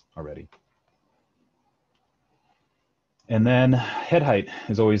egress already. And then head height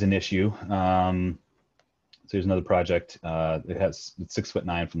is always an issue. here's another project. It's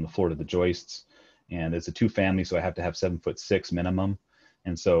 6'9" from the floor to the joists, and it's a 2-family, so I have to have 7'6" minimum.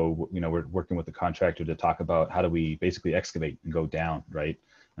 And so, we're working with the contractor to talk about how do we basically excavate and go down, right?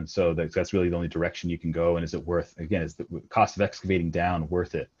 And so that's really the only direction you can go. And is it worth, again, is the cost of excavating down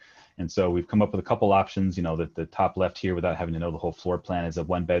worth it? And so we've come up with a couple options, that the top left here, without having to know the whole floor plan, is a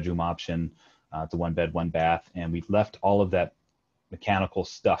 1-bedroom option. It's a 1-bed, 1-bath. And we left all of that mechanical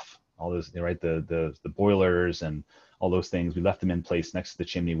stuff, all those, right, the boilers and all those things, we left them in place next to the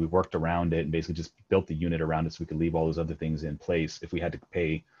chimney. We worked around it and basically just built the unit around it so we could leave all those other things in place if we had to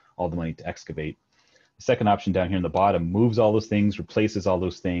pay all the money to excavate. The second option down here in the bottom moves all those things, replaces all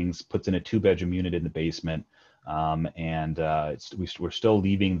those things, puts in a 2-bedroom unit in the basement. We're still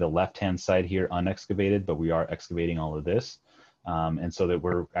leaving the left-hand side here unexcavated, but we are excavating all of this. And so that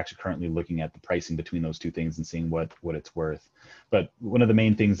we're actually currently looking at the pricing between those two things and seeing what it's worth. But one of the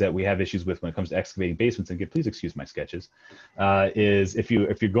main things that we have issues with when it comes to excavating basements, and again, please excuse my sketches, is if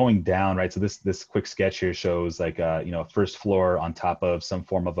you're going down, right? So this quick sketch here shows like a first floor on top of some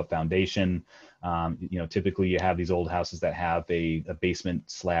form of a foundation. Typically you have these old houses that have a basement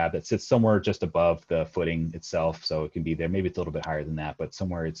slab that sits somewhere just above the footing itself. So it can be there, maybe it's a little bit higher than that, but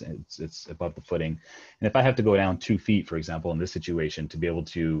somewhere it's above the footing. And if I have to go down 2 feet, for example, in this situation, to be able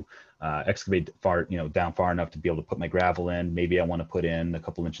to excavate down far enough to be able to put my gravel in, maybe I want to put in a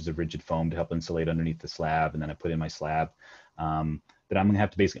couple inches of rigid foam to help insulate underneath the slab, and then I put in my slab, then I'm going to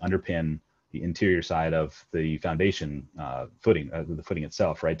have to basically underpin the interior side of the foundation footing, the footing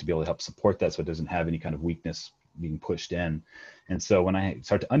itself, right, to be able to help support that so it doesn't have any kind of weakness being pushed in. And so when I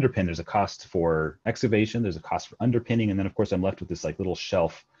start to underpin, there's a cost for excavation, there's a cost for underpinning, and then of course I'm left with this like little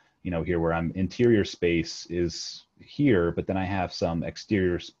shelf, here where I'm interior space is here, but then I have some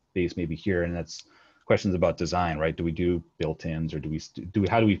exterior space maybe here, and that's questions about design, right? Do we do built-ins, or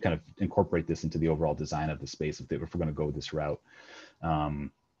how do we kind of incorporate this into the overall design of the space if we're going to go this route?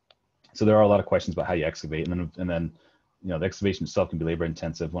 So there are a lot of questions about how you excavate, and then the excavation itself can be labor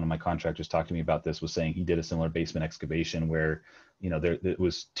intensive. One of my contractors talked to me about this, was saying he did a similar basement excavation where it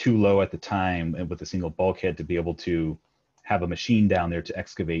was too low at the time and with a single bulkhead to be able to have a machine down there to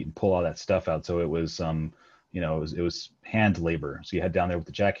excavate and pull all that stuff out. So it was it was hand labor. So you head down there with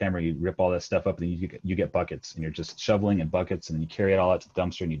the jackhammer, you rip all that stuff up, and then you get buckets, and you're just shoveling in buckets, and then you carry it all out to the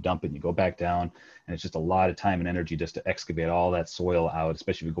dumpster and you dump it and you go back down. And it's just a lot of time and energy just to excavate all that soil out,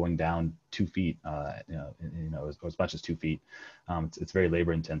 especially if you're going down 2 feet, as much as 2 feet. It's very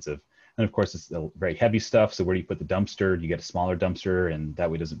labor intensive. And of course, it's very heavy stuff. So where do you put the dumpster? You get a smaller dumpster, and that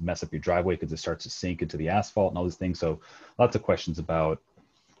way it doesn't mess up your driveway because it starts to sink into the asphalt and all these things. So lots of questions about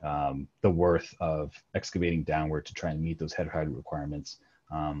the worth of excavating downward to try and meet those head height requirements.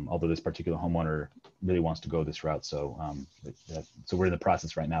 Although this particular homeowner really wants to go this route. So so we're in the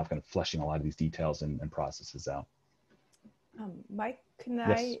process right now of kind of fleshing a lot of these details and processes out. Mike, can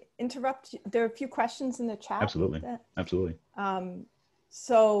Yes. I interrupt? There are a few questions in the chat. Absolutely. Absolutely.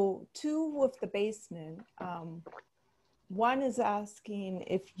 So 2 with the basement. One is asking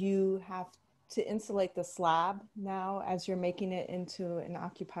if you have to insulate the slab now as you're making it into an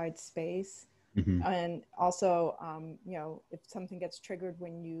occupied space. Mm-hmm. And also, if something gets triggered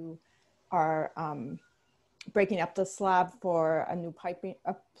when you are breaking up the slab for a new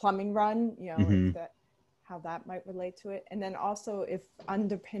plumbing run, Mm-hmm. how that might relate to it. And then also if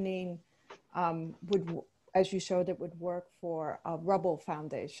underpinning would, as you showed, it would work for a rubble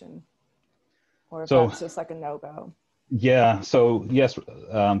foundation, or if that's just like a no-go. Yeah, so yes,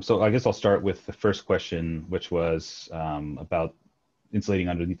 so I guess I'll start with the first question, which was about insulating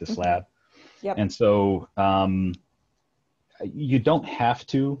underneath the slab. Yep. And so you don't have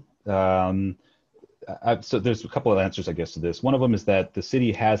to. So there's a couple of answers, I guess, to this. One of them is that the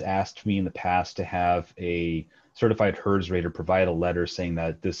city has asked me in the past to have a certified HERS rater provide a letter saying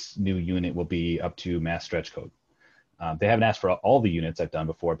that this new unit will be up to mass stretch code. They haven't asked for all the units I've done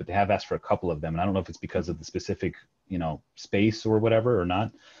before, but they have asked for a couple of them. And I don't know if it's because of the specific, space or whatever or not,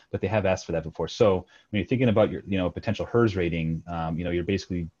 but they have asked for that before. So when you're thinking about your, potential HERS rating, you're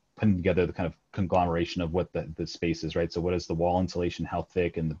basically putting together the kind of conglomeration of what the space is, right? So what is the wall insulation, how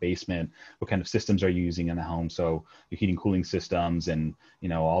thick, and the basement, what kind of systems are you using in the home? So your heating, cooling systems, and,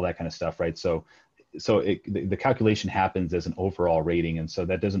 all that kind of stuff, right? So the calculation happens as an overall rating. And so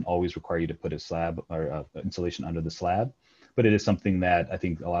that doesn't always require you to put a slab or insulation under the slab, but it is something that I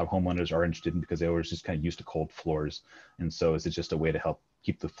think a lot of homeowners are interested in because they were just kind of used to cold floors. And so is it just a way to help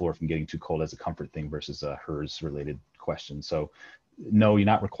keep the floor from getting too cold as a comfort thing versus a HERS related question. So no, you're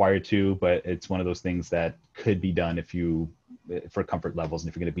not required to, but it's one of those things that could be done for comfort levels. And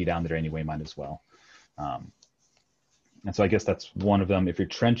if you're going to be down there anyway, might as well. And so I guess that's one of them. If you're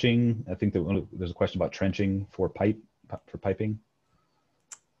trenching, I think that there's a question about trenching for piping.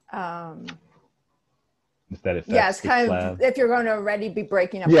 If that affects Yeah, it's the kind slab. of if you're going to already be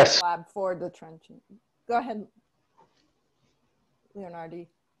breaking up the Yes. slab for the trenching. Go ahead, Leonardi.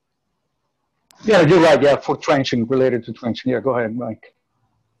 Yeah, you're right. Yeah, for trenching, related to trenching. Yeah, go ahead, Mike.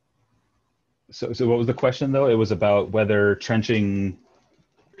 So what was the question though? It was about whether trenching.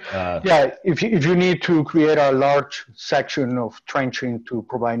 Yeah, if you need to create a large section of trenching to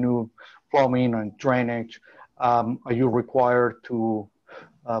provide new plumbing and drainage, are you required to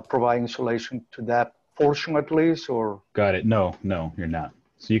provide insulation to that portion at least, or? Got it. No, you're not.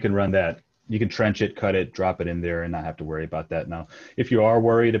 So you can run that. You can trench it, cut it, drop it in there, and not have to worry about that. Now, if you are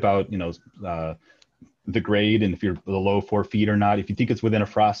worried about, the grade and if you're below 4 feet or not, if you think it's within a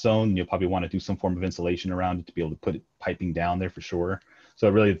frost zone, you'll probably want to do some form of insulation around it to be able to put piping down there for sure. So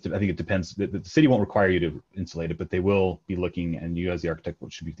really, I think it depends. The city won't require you to insulate it, but they will be looking, and you as the architect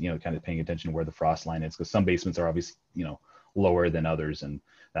should be, kind of paying attention to where the frost line is, because some basements are obviously, lower than others and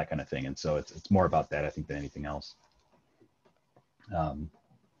that kind of thing. And so it's more about that, I think, than anything else.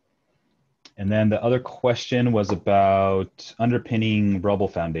 And then the other question was about underpinning rubble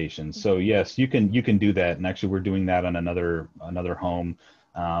foundations. So yes, you can do that. And actually, we're doing that on another home.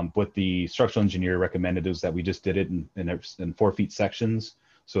 What the structural engineer recommended is that we just did it in 4 feet sections.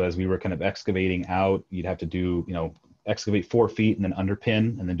 So as we were kind of excavating out, you'd have to do, excavate 4 feet and then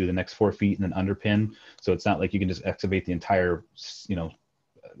underpin, and then do the next 4 feet and then underpin. So it's not like you can just excavate the entire,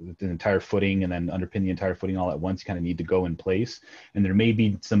 the entire footing and then underpin the entire footing all at once. You kind of need to go in place, and there may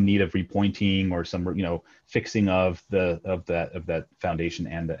be some need of repointing or some fixing of that foundation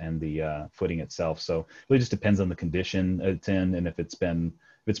and the footing itself. So it really just depends on the condition it's in, and if it's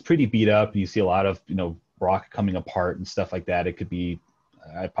pretty beat up and you see a lot of rock coming apart and stuff like that, it could be,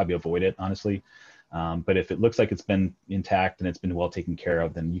 I'd probably avoid it, honestly. But if it looks like it's been intact and it's been well taken care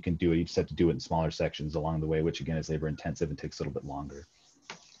of, then you can do it. You just have to do it in smaller sections along the way, which again is labor intensive and takes a little bit longer.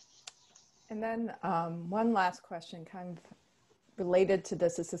 And then one last question kind of related to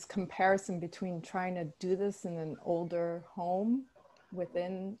this is this comparison between trying to do this in an older home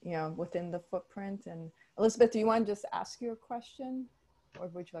within the footprint. And Elizabeth, do you want to just ask your question, or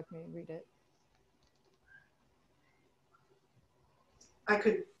would you like me to read it? I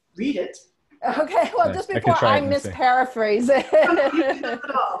could read it. Okay, well, just before I misparaphrase it. You did not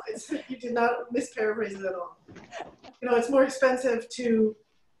at all. You did not misparaphrase it at all. It's more expensive to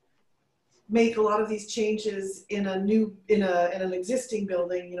make a lot of these changes in an existing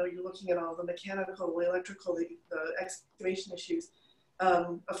building. You're looking at all the mechanical, the electrical, the excavation issues.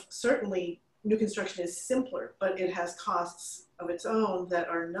 Certainly, new construction is simpler, but it has costs of its own that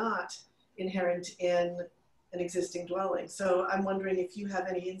are not inherent in an existing dwelling. So I'm wondering if you have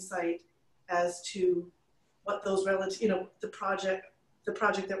any insight as to what those relative, the project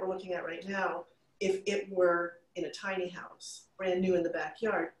that we're looking at right now, if it were in a tiny house, brand new in the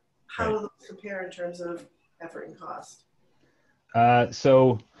backyard, how will those compare in terms of effort and cost?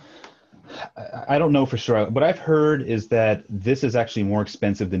 So I don't know for sure. What I've heard is that this is actually more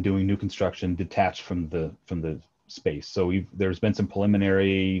expensive than doing new construction detached from the space. So there's been some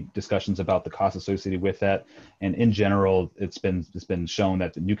preliminary discussions about the costs associated with that, and in general, it's been shown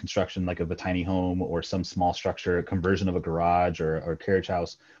that the new construction, like of a tiny home or some small structure, a conversion of a garage or a carriage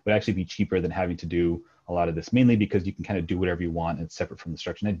house, would actually be cheaper than having to do a lot of this, mainly because you can kind of do whatever you want and it's separate from the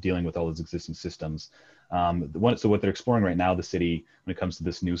structure and dealing with all those existing systems. So what they're exploring right now, the city, when it comes to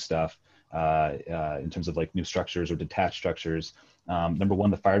this new stuff, in terms of like new structures or detached structures, number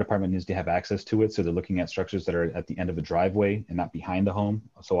one, the fire department needs to have access to it. So they're looking at structures that are at the end of a driveway and not behind the home.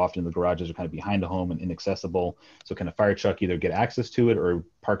 So often the garages are kind of behind the home and inaccessible. So can a fire truck either get access to it or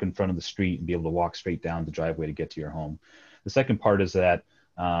park in front of the street and be able to walk straight down the driveway to get to your home? The second part is that,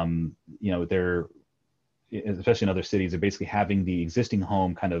 they're, especially in other cities, they're basically having the existing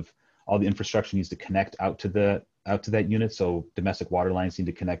home kind of, all the infrastructure needs to connect out to that unit. So domestic water lines need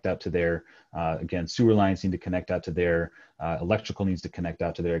to connect out to there. Again, sewer lines need to connect out to there. Electrical needs to connect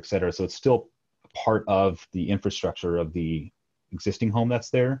out to there, et cetera. So it's still part of the infrastructure of the existing home that's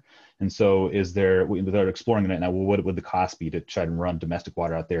there. And so they're exploring right now, well, what would the cost be to try to run domestic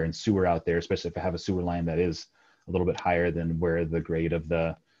water out there and sewer out there, especially if I have a sewer line that is a little bit higher than where the grade of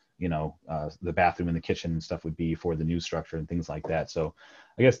the bathroom and the kitchen and stuff would be for the new structure and things like that. So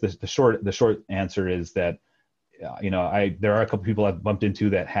I guess the short answer is that, there are a couple people I've bumped into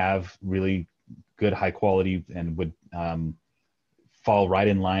that have really good, high quality and would fall right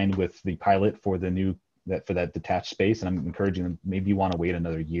in line with the pilot for that detached space. And I'm encouraging them, maybe you want to wait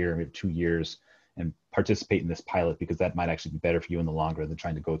another year, maybe 2 years and participate in this pilot, because that might actually be better for you in the long run than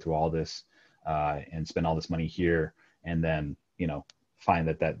trying to go through all this and spend all this money here and then, find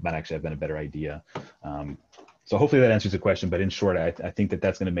that might actually have been a better idea. So hopefully that answers the question, but in short, I think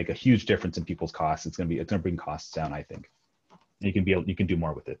that's going to make a huge difference in people's costs. It's going to bring costs down, I think. And you can do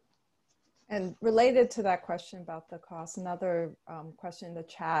more with it. And related to that question about the cost, another question in the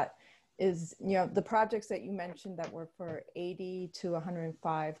chat is, the projects that you mentioned that were for 80 to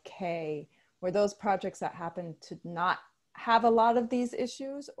 105K, were those projects that happened to not have a lot of these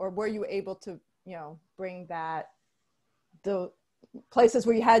issues, or were you able to, bring the places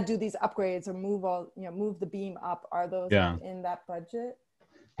where you had to do these upgrades or move the beam up? Are those in that budget?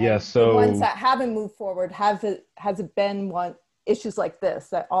 Yeah. And so the ones that haven't moved forward, has it been issues like this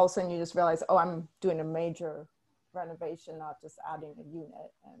that all of a sudden you just realize, oh, I'm doing a major renovation, not just adding a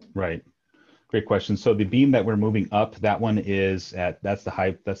unit? Right. Great question. So the beam that we're moving up, that one is that's the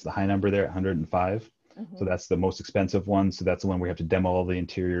high number there, 105. Mm-hmm. So that's the most expensive one. So that's the one where we have to demo all the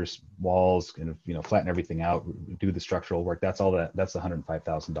interiors, walls, and flatten everything out, do the structural work. That's all that's the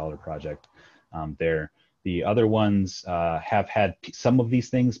 $105,000 project there. The other ones have had some of these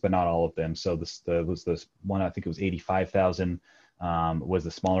things, but not all of them. So this one, I think it was 85,000. Was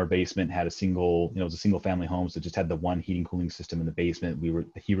the smaller basement, had a single, it was a single family home, so just had the one heating cooling system in the basement.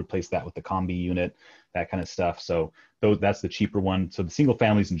 He replaced that with the combi unit, that kind of stuff. So that's the cheaper one. So the single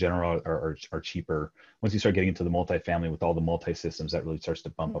families in general are cheaper. Once you start getting into the multifamily with all the multi systems, that really starts to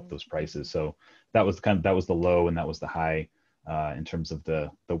bump up those prices. So that was the low and that was the high in terms of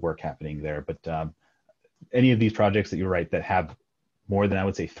the work happening there. But any of these projects that you're right that have more than, I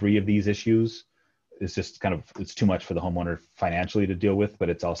would say, 3 of these issues, it's just it's too much for the homeowner financially to deal with, but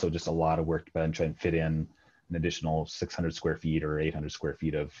it's also just a lot of work to try and fit in an additional 600 square feet or 800 square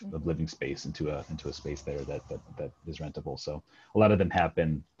feet of living space into a space there that is rentable. So a lot of them have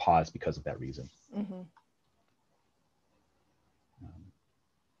been paused because of that reason. Mm-hmm.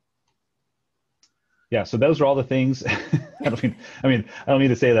 Yeah, so those are all the things. I don't mean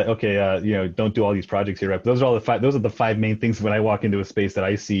to say that, okay, don't do all these projects here, right? But those are the 5 main things when I walk into a space that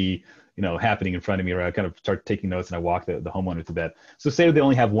I see, happening in front of me, or I kind of start taking notes and I walk the homeowner through that. So say they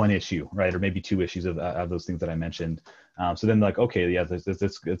only have 1 issue, right? Or maybe 2 issues of those things that I mentioned. So then like, okay, yeah,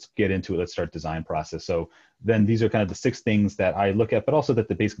 let's get into it. Let's start design process. So then these are kind of the 6 things that I look at, but also that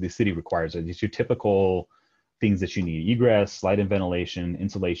basically the city requires. These are your typical things that you need: egress, light and ventilation,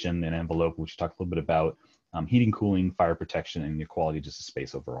 insulation, and envelope, which we talked a little bit about, heating, cooling, fire protection, and the quality of just the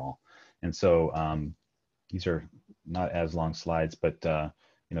space overall. And so these are not as long slides, but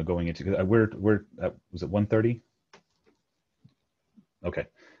going into, we're was it 1:30? Okay.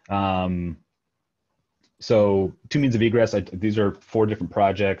 So 2 means of egress. These are 4 different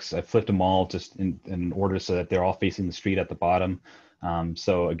projects. I flipped them all just in order so that they're all facing the street at the bottom.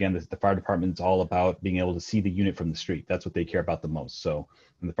 So again, the fire department is all about being able to see the unit from the street. That's what they care about the most. So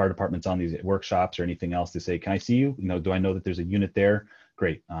when the fire department's on these workshops or anything else, they say, can I see you? Do I know that there's a unit there?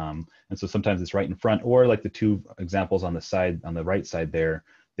 Great. And so sometimes it's right in front, or like the 2 examples on the side, on the right side there,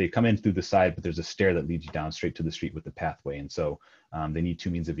 they come in through the side, but there's a stair that leads you down straight to the street with the pathway. And so they need 2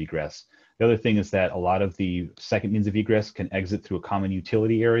 means of egress. The other thing is that a lot of the second means of egress can exit through a common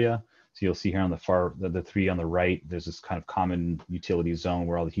utility area. So you'll see here on the 3 on the right, there's this kind of common utility zone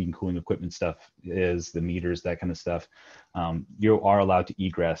where all the heating, cooling equipment stuff is, the meters, that kind of stuff. You are allowed to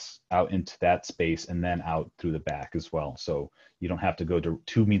egress out into that space and then out through the back as well. So you don't have to go to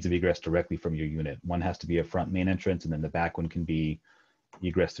 2 means of egress directly from your unit. One has to be a front main entrance, and then the back one can be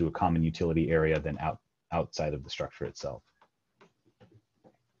egress through a common utility area, then outside of the structure itself.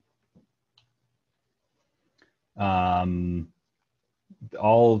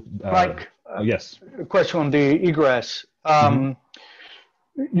 Mike, yes. Question on the egress.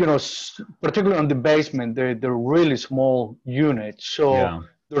 Particularly on the basement, they're really small units. So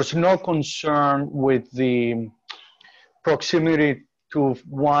there's no concern with the proximity to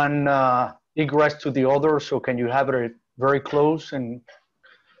one egress to the other. So can you have it very close? And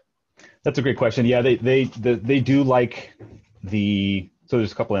that's a great question. Yeah, they do like so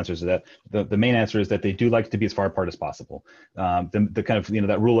there's a couple answers to that. The main answer is that they do like to be as far apart as possible. The kind of,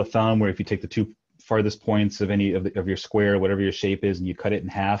 that rule of thumb where if you take the 2 farthest points of any of your square, whatever your shape is, and you cut it in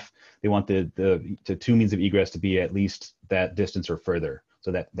half, they want the 2 means of egress to be at least that distance or further.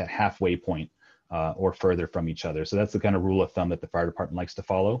 So that halfway point or further from each other. So that's the kind of rule of thumb that the fire department likes to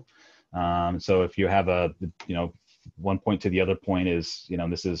follow. So if you have one point to the other point is,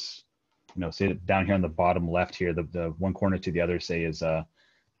 this is, say down here on the bottom left here, the one corner to the other, say, is,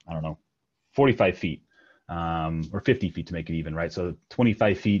 45 feet or 50 feet to make it even, right? So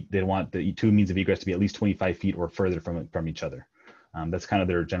 25 feet, they want the 2 means of egress to be at least 25 feet or further from each other. That's kind of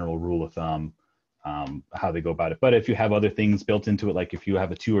their general rule of thumb how they go about it. But if you have other things built into it, like if you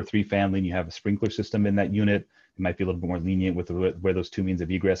have a 2 or 3 family and you have a sprinkler system in that unit, it might be a little bit more lenient with where those 2 means of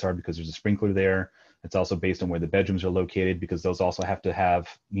egress are, because there's a sprinkler there. It's also based on where the bedrooms are located, because those also have to have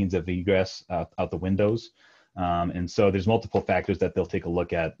means of egress out the windows. And so there's multiple factors that they'll take a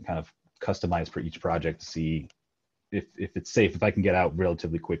look at, kind of customized for each project to see if it's safe, if I can get out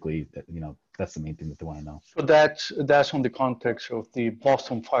relatively quickly. That's the main thing that they want to know. So that's on the context of the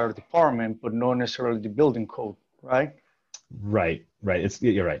Boston Fire Department, but not necessarily the building code, right? Right.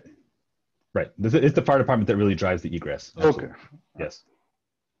 You're right. Right. It's the fire department that really drives the egress. Absolutely. Okay. Yes.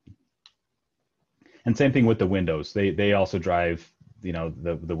 And same thing with the windows. They also drive,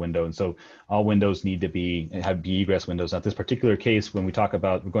 the window. And so all windows need to have egress windows. Now, this particular case, when we talk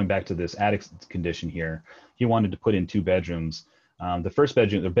about, we're going back to this attic condition here, he wanted to put in 2 bedrooms. The first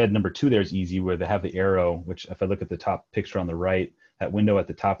bedroom, the bed number 2 there is easy, where they have the arrow, which if I look at the top picture on the right, that window at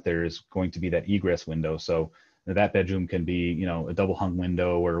the top there is going to be that egress window. So that bedroom can be, a double hung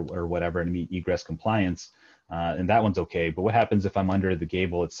window or whatever to meet egress compliance. And that one's okay. But what happens if I'm under the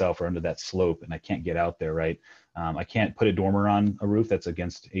gable itself or under that slope and I can't get out there, right? I can't put a dormer on a roof. That's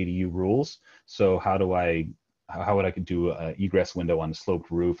against ADU rules. So how would I could do an egress window on a sloped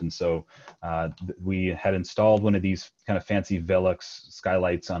roof? And so we had installed one of these kind of fancy Velux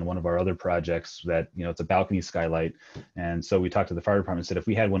skylights on one of our other projects that, it's a balcony skylight. And so we talked to the fire department and said, if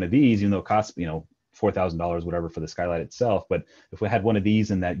we had one of these, even though it costs, $4,000, whatever, for the skylight itself, but if we had one of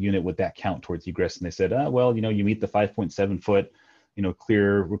these in that unit, would that count towards egress? And they said, well, you meet the 5.7 foot,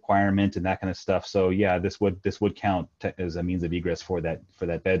 clear requirement and that kind of stuff. So yeah, this would count as a means of egress for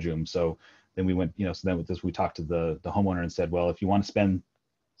that bedroom. So then we went, so then with this, we talked to the homeowner and said, well, if you want to spend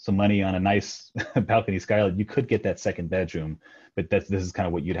some money on a nice balcony skylight, you could get that second bedroom, but this is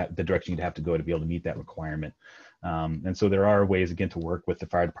kind of the direction you'd have to go to be able to meet that requirement. And so there are ways, again, to work with the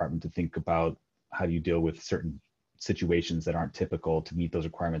fire department to think about how do you deal with certain situations that aren't typical to meet those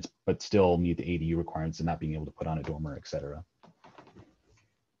requirements, but still meet the ADU requirements and not being able to put on a dormer, et cetera.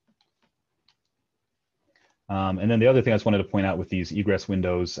 And then the other thing I just wanted to point out with these egress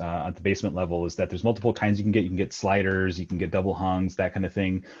windows at the basement level is that there's multiple kinds you can get. You can get sliders, you can get double hungs, that kind of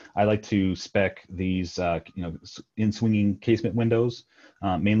thing. I like to spec these, in-swinging casement windows.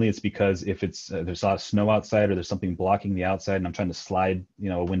 Mainly it's because if there's a lot of snow outside or there's something blocking the outside and I'm trying to slide,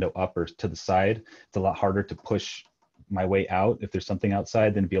 a window up or to the side, it's a lot harder to push my way out if there's something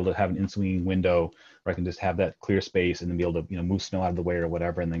outside than to be able to have an in-swinging window where I can just have that clear space and then be able to, move snow out of the way or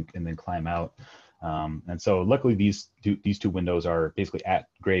whatever and then climb out. And so luckily these two windows are basically at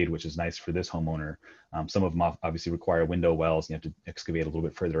grade, which is nice for this homeowner. Some of them obviously require window wells and you have to excavate a little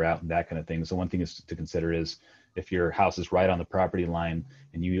bit further out and that kind of thing. So one thing is to consider is if your house is right on the property line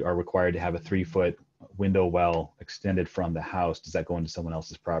and you are required to have a 3-foot window well extended from the house, does that go into someone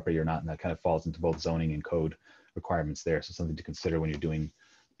else's property or not? And that kind of falls into both zoning and code requirements there. So something to consider when you're doing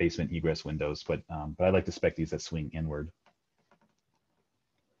basement egress windows, but I like to spec these that swing inward.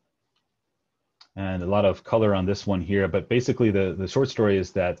 And a lot of color on this one here, but basically the short story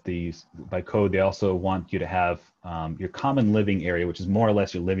is that by code, they also want you to have your common living area, which is more or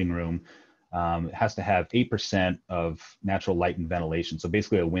less your living room. It has to have 8% of natural light and ventilation. So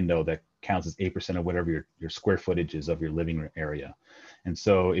basically a window that counts as 8% of whatever your square footage is of your living area. And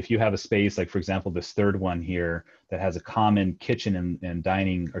so if you have a space, like for example, this third one here that has a common kitchen and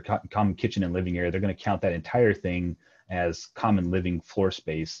dining or common kitchen and living area, they're going to count that entire thing as common living floor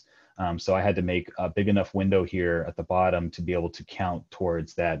space. So I had to make a big enough window here at the bottom to be able to count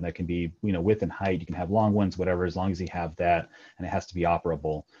towards that. And that can be, width and height. You can have long ones, whatever, as long as you have that. And it has to be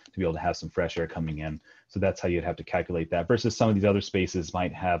operable to be able to have some fresh air coming in. So that's how you'd have to calculate that versus some of these other spaces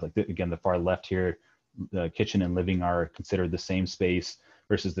might have, like, again, the far left here, the kitchen and living are considered the same space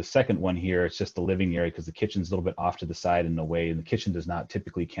versus the second one here. It's just the living area because the kitchen's a little bit off to the side in a way, and the kitchen does not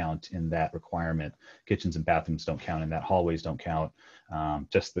typically count in that requirement. Kitchens and bathrooms don't count in that. Hallways don't count.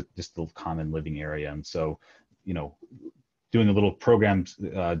 Just the common living area. And so, doing a little program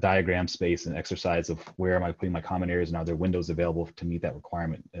diagram space and exercise of where am I putting my common areas and are there windows available to meet that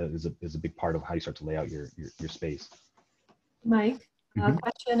requirement is a big part of how you start to lay out your space. Mike, a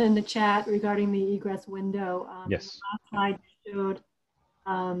question in the chat regarding the egress window. Yes. Last slide showed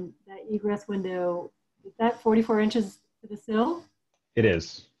that egress window, is that 44 inches to the sill? It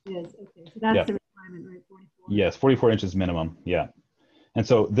is. It is, okay. So that's the requirement, right? 44? Yes, 44 inches minimum, yeah. And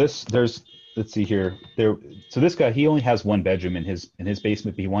so let's see here. So this guy, he only has one bedroom in his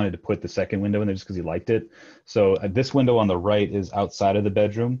basement, but he wanted to put the second window in there just because he liked it. So this window on the right is outside of the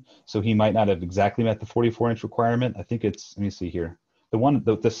bedroom. So he might not have exactly met the 44-inch requirement. I think it's, let me see here.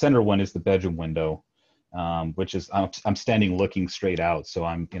 The center one is the bedroom window. which is I'm standing looking straight out. So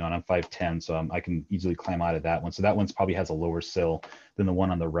I'm, and I'm 5'10", so I can easily climb out of that one. So that one's probably has a lower sill than the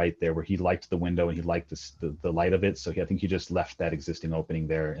one on the right there, where he liked the window and he liked the light of it. So I think he just left that existing opening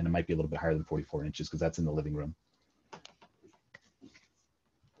there, and it might be a little bit higher than 44 inches because that's in the living room.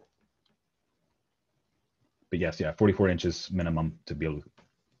 But yes, yeah, 44 inches minimum to be able to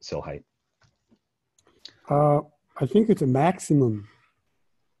sill height. I think it's a maximum.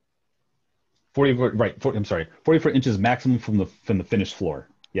 44, right? I'm sorry, 44 inches maximum from the finished floor.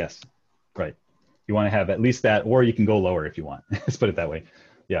 Yes, right. You want to have at least that, or you can go lower if you want. Let's put it that way.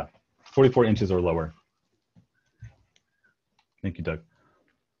 Yeah, 44 inches or lower. Thank you, Doug.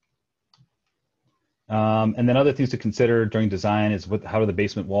 And then other things to consider during design is how are the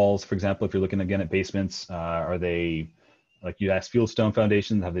basement walls, for example, if you're looking again at basements, are they, like you asked, fieldstone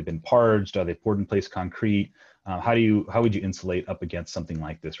foundations? Have they been parged? Are they poured in place concrete? How would you insulate up against something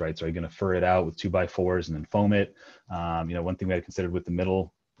like this, right? So are you going to fur it out with 2x4s and then foam it? One thing we had considered with the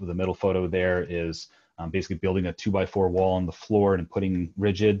middle photo there is basically building a 2x4 wall on the floor and putting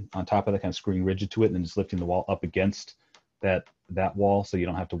rigid on top of that, kind of screwing rigid to it, and then just lifting the wall up against that wall, so you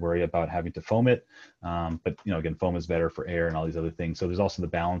don't have to worry about having to foam it. But again, foam is better for air and all these other things. So there's also the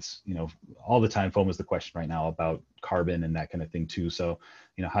balance. All the time, foam is the question right now about carbon and that kind of thing too. So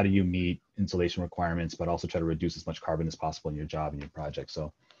how do you meet insulation requirements, but also try to reduce as much carbon as possible in your job and your project?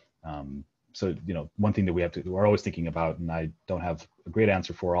 So one thing that we're always thinking about, and I don't have a great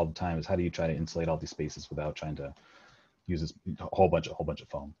answer for all the time, is how do you try to insulate all these spaces without trying to use a whole bunch of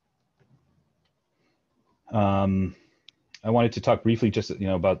foam. I wanted to talk briefly just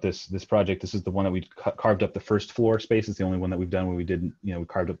about this project. This is the one that we carved up the first floor space. It's the only one that we've done where we didn't, we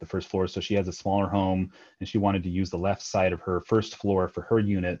carved up the first floor. So she has a smaller home, and she wanted to use the left side of her first floor for her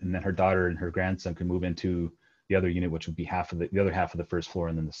unit, and then her daughter and her grandson could move into the other unit, which would be the other half of the first floor,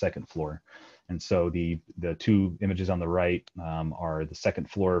 and then the second floor. And so the two images on the right are the second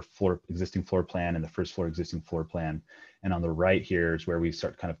floor existing floor plan and the first floor existing floor plan. And on the right here is where we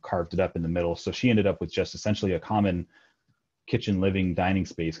kind of carved it up in the middle. So she ended up with just essentially a common kitchen, living, dining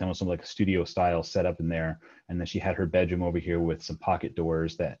space, kind of something like a studio style setup in there. And then she had her bedroom over here with some pocket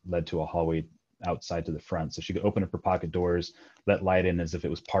doors that led to a hallway outside to the front. So she could open up her pocket doors, let light in as if it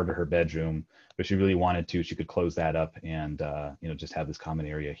was part of her bedroom. But she really wanted to, she could close that up and just have this common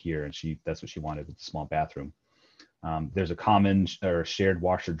area here. And that's what she wanted with the small bathroom. There's a common or shared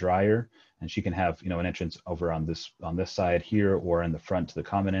washer dryer, and she can have an entrance over on this side here or in the front to the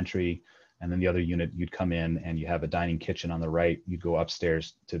common entry. And then the other unit, you'd come in and you have a dining kitchen on the right. You'd go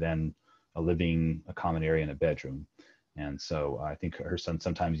upstairs to then a living, a common area, and a bedroom. And so I think her son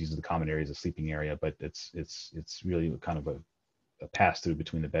sometimes uses the common area as a sleeping area, but it's really kind of a pass through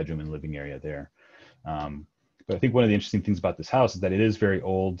between the bedroom and living area there. But I think one of the interesting things about this house is that it is very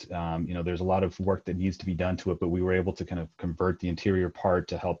old. There's a lot of work that needs to be done to it, but we were able to kind of convert the interior part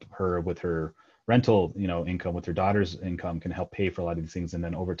to help her with her rental, income, with her daughter's income, can help pay for a lot of these things. And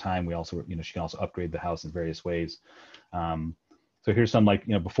then over time, we also, she can also upgrade the house in various ways. So here's some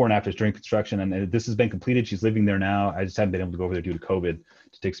before and afters during construction, and this has been completed. She's living there now. I just haven't been able to go over there due to COVID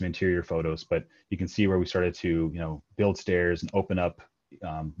to take some interior photos, but you can see where we started to, build stairs and open up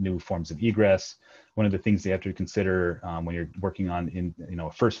new forms of egress. One of the things you have to consider when you're working on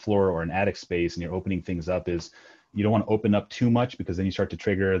a first floor or an attic space and you're opening things up is you don't want to open up too much, because then you start to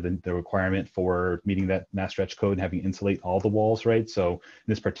trigger the requirement for meeting that mass stretch code and having to insulate all the walls, right? So in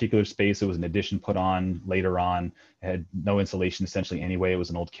this particular space, it was an addition put on later on. It had no insulation essentially anyway. It was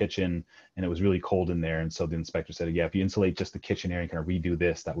an old kitchen and it was really cold in there. And so the inspector said, yeah, if you insulate just the kitchen area and kind of redo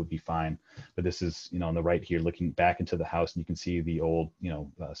this, that would be fine. But this is, on the right here, looking back into the house, and you can see the old,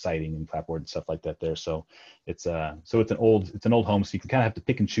 siding and clapboard and stuff like that there. So it's an old home. So you can kind of have to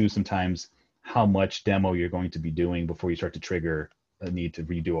pick and choose sometimes how much demo you're going to be doing before you start to trigger a need to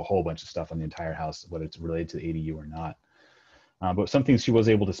redo a whole bunch of stuff on the entire house, whether it's related to the ADU or not. But some things she was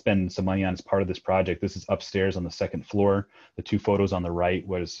able to spend some money on as part of this project. This is upstairs on the second floor. The two photos on the right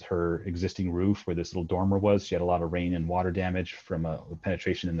was her existing roof where this little dormer was. She had a lot of rain and water damage from a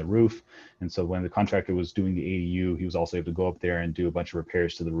penetration in the roof. And so when the contractor was doing the ADU, he was also able to go up there and do a bunch of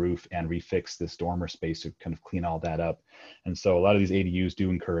repairs to the roof and refix this dormer space to kind of clean all that up. And so a lot of these ADUs do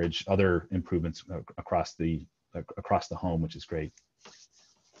encourage other improvements across the home, which is great.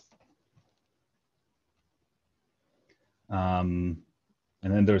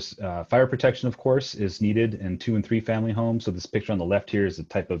 And then there's fire protection, of course, is needed in 2- and 3-family homes. So this picture on the left here is a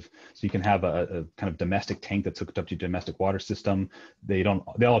type of, so you can have a kind of domestic tank that's hooked up to your domestic water system. They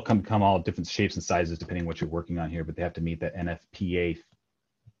all come all different shapes and sizes depending on what you're working on here, but they have to meet that NFPA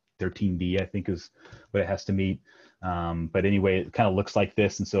 13B, I think is what it has to meet. But anyway, it kind of looks like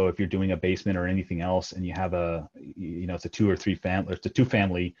this. And so if you're doing a basement or anything else and you have it's a 2 or 3 family, or it's a 2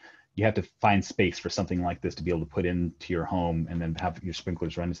 family, you have to find space for something like this to be able to put into your home and then have your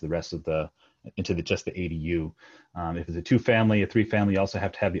sprinklers run into the rest of just the ADU. If it's a 2 family, a 3 family, you also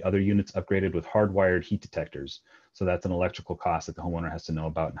have to have the other units upgraded with hardwired heat detectors. So that's an electrical cost that the homeowner has to know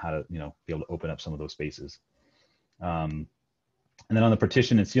about and how to, be able to open up some of those spaces. And then on the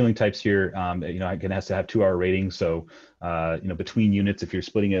partition and ceiling types here, again, it has to have 2-hour ratings. So, between units, if you're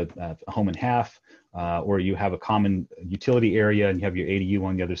splitting a home in half, or you have a common utility area and you have your ADU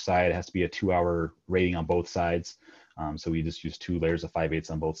on the other side, it has to be a 2-hour rating on both sides. So we just use 2 layers of 5/8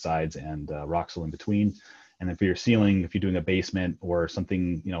 on both sides and Roxel in between. And then for your ceiling, if you're doing a basement or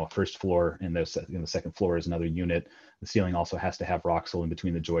something, a first floor and the second floor is another unit, the ceiling also has to have Roxel in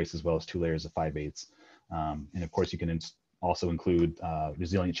between the joists as well as 2 layers of 5/8. And of course, you can also include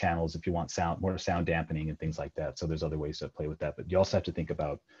resilient channels if you want more sound dampening and things like that. So there's other ways to play with that, but you also have to think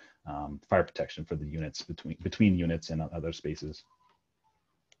about fire protection for the units between units and other spaces.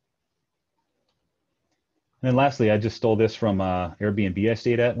 And then lastly, I just stole this from Airbnb I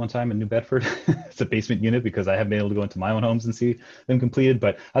stayed at one time in New Bedford. It's a basement unit because I haven't been able to go into my own homes and see them completed.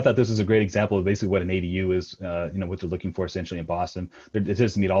 But I thought this was a great example of basically what an ADU is, what they're looking for essentially in Boston. It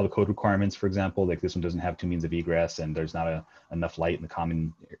doesn't meet all the code requirements, for example, like this one doesn't have 2 means of egress and there's not enough light in the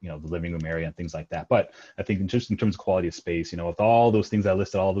common, the living room area and things like that. But I think just in terms of quality of space, with all those things I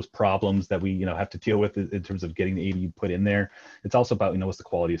listed, all those problems that we, have to deal with in terms of getting the ADU put in there, it's also about, what's the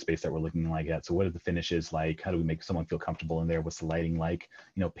quality of space that we're looking like at. So what are the finishes like? How do we make someone feel comfortable in there? What's the lighting like?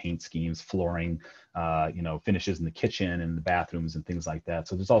 Paint schemes, flooring, finishes in the kitchen and the bathrooms and things like that.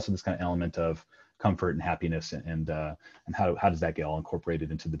 So there's also this kind of element of comfort and happiness and how does that get all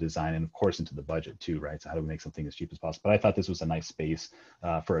incorporated into the design and of course into the budget too, right? So how do we make something as cheap as possible? But I thought this was a nice space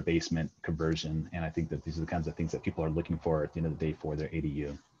for a basement conversion. And I think that these are the kinds of things that people are looking for at the end of the day for their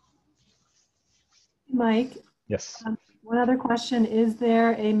ADU. Mike? Yes. One other question, is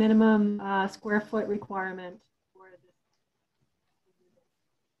there a minimum square foot requirement for this?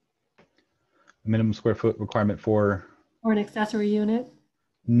 Minimum square foot requirement for? Or an accessory unit?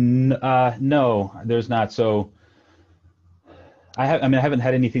 No, there's not. So I haven't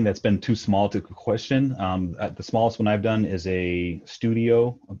had anything that's been too small to question. The smallest one I've done is a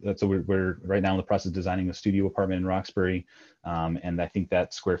studio. So we're right now in the process of designing a studio apartment in Roxbury. And I think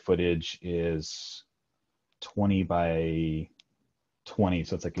that square footage is 20 by 20.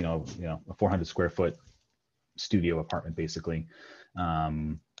 So it's like, a 400 square foot studio apartment basically.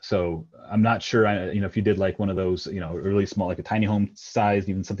 So I'm not sure, if you did like one of those, really small, like a tiny home size,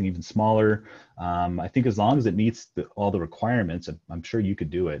 even something even smaller. I think as long as it meets all the requirements, I'm sure you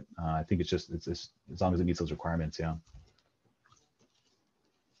could do it. I think it's just as long as it meets those requirements, yeah.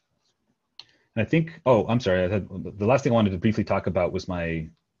 And I think, I'm sorry, the last thing I wanted to briefly talk about was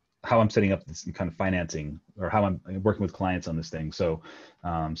how I'm setting up this kind of financing or how I'm working with clients on this thing. So,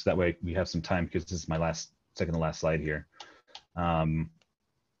 so that way we have some time because this is my second to last slide here.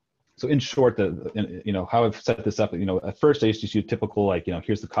 So in short, how I've set this up, at first I used to do typical, like,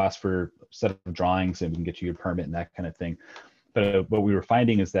 here's the cost for a set of drawings and we can get you your permit and that kind of thing. But what we were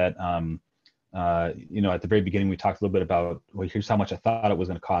finding is that, at the very beginning, we talked a little bit about, well, here's how much I thought it was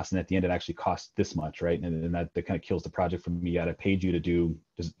going to cost. And at the end, it actually cost this much, right? And that kind of kills the project for me. I paid you to do,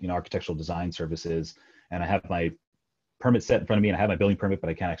 architectural design services. And I have my permit set in front of me and I have my building permit,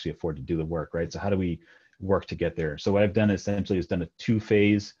 but I can't actually afford to do the work, right? So how do we work to get there? So what I've done essentially is done a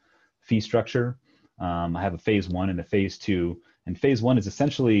 2-phase fee structure. I have a phase 1 and a phase 2. And phase 1 is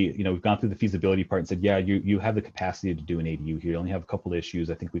essentially, we've gone through the feasibility part and said, yeah, you have the capacity to do an ADU here. You only have a couple of issues.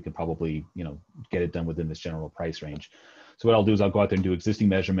 I think we could probably, get it done within this general price range. So what I'll do is I'll go out there and do existing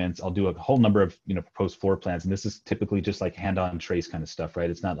measurements. I'll do a whole number of, proposed floor plans. And this is typically just like hand-on trace kind of stuff, right?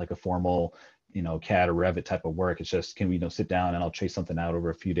 It's not like a formal, CAD or Revit type of work. It's just, can we, sit down and I'll trace something out over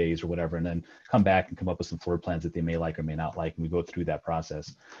a few days or whatever, and then come back and come up with some floor plans that they may like or may not like. And we go through that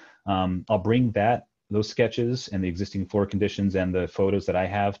process. I'll bring those sketches and the existing floor conditions and the photos that I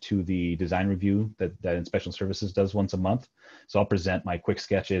have to the design review that Inspection Services does once a month. So I'll present my quick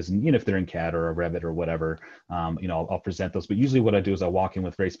sketches, and if they're in CAD or a Revit or whatever, I'll present those. But usually what I do is I walk in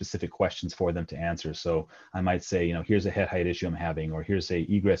with very specific questions for them to answer. So I might say, here's a head height issue I'm having, or here's a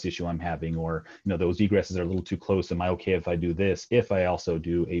egress issue I'm having, or those egresses are a little too close. Am I okay if I do this? If I also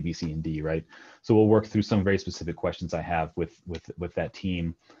do A, B, C, and D, right? So we'll work through some very specific questions I have with that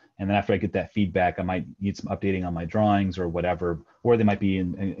team. And then after I get that feedback, I might need some updating on my drawings or whatever, or they might be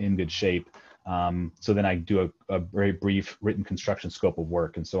in good shape. So then I do a very brief written construction scope of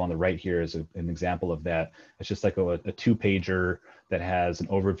work. And so on the right here is an example of that. It's just like a 2-pager that has an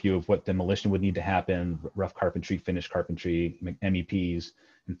overview of what demolition would need to happen, rough carpentry, finished carpentry, MEPs,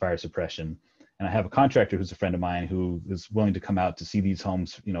 and fire suppression. And I have a contractor who's a friend of mine who is willing to come out to see these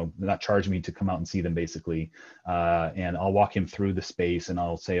homes, not charge me to come out and see them basically. And I'll walk him through the space and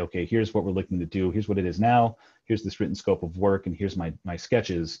I'll say, okay, here's what we're looking to do. Here's what it is now. Here's this written scope of work. And here's my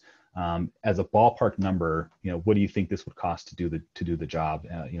sketches. As a ballpark number, what do you think this would cost to do the job?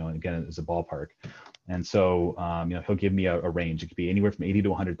 And again, as a ballpark. And so, he'll give me a range. It could be anywhere from $80,000 to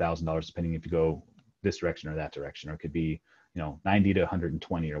 $100,000, depending if you go this direction or that direction, or it could be, 90 to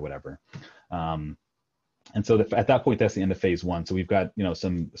 120 or whatever. And so at that point, that's the end of phase 1. So we've got,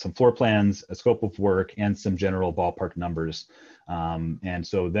 some floor plans, a scope of work, and some general ballpark numbers. And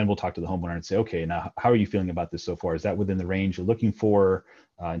so then we'll talk to the homeowner and say, okay, now how are you feeling about this so far? Is that within the range you're looking for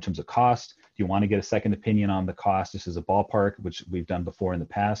in terms of cost? Do you want to get a second opinion on the cost? This is a ballpark, which we've done before in the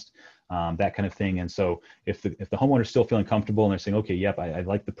past, that kind of thing. And so if the homeowner is still feeling comfortable and they're saying, okay, yep, I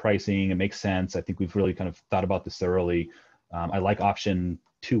like the pricing, it makes sense. I think we've really kind of thought about this thoroughly. I like option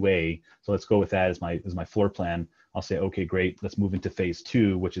 2A, so let's go with that as my floor plan. I'll say, okay, great, let's move into phase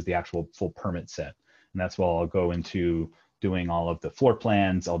 2, which is the actual full permit set. And that's where I'll go into doing all of the floor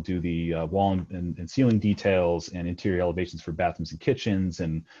plans. I'll do the wall and ceiling details and interior elevations for bathrooms and kitchens,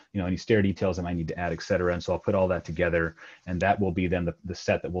 and any stair details I might need to add, et cetera. And so I'll put all that together, and that will be then the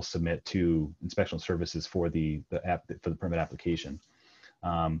set that we'll submit to inspection services for the permit application.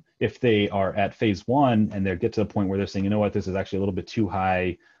 If they are at phase 1 and they get to the point where they're saying, this is actually a little bit too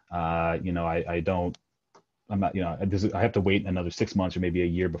high, I have to wait another 6 months or maybe a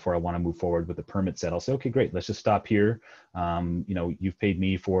year before I want to move forward with the permit set. I'll say, okay, great, let's just stop here. You've paid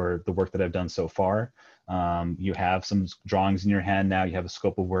me for the work that I've done so far. You have some drawings in your hand now, you have a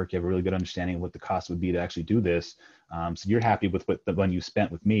scope of work, you have a really good understanding of what the cost would be to actually do this. So you're happy with what the one you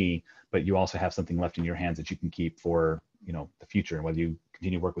spent with me, but you also have something left in your hands that you can keep for the future. And whether you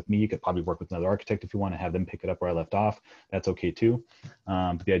continue to work with me, you could probably work with another architect if you want to have them pick it up where I left off. That's okay too.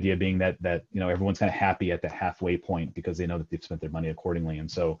 But the idea being that everyone's kind of happy at the halfway point because they know that they've spent their money accordingly. And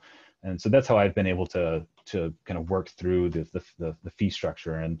so that's how I've been able to kind of work through the fee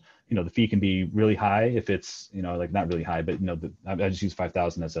structure. And the fee can be really high if it's like not really high, but I just use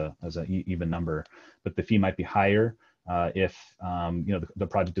 5,000 as an even number. But the fee might be higher if the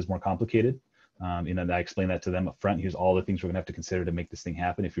project is more complicated. And I explain that to them up front. Here's all the things we're gonna have to consider to make this thing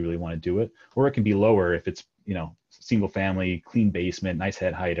happen if you really want to do it. Or it can be lower if it's single family, clean basement, nice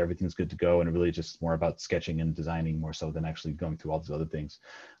head height, everything's good to go, and it really just more about sketching and designing more so than actually going through all these other things.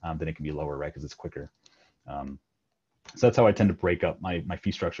 Then it can be lower, right? Because it's quicker. So that's how I tend to break up my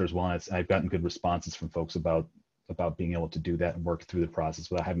fee structure as well. And I've gotten good responses from folks about being able to do that and work through the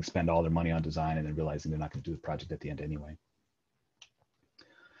process without having to spend all their money on design and then realizing they're not going to do the project at the end anyway.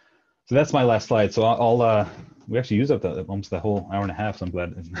 So that's my last slide. So we actually used up almost the whole hour and a half. So I'm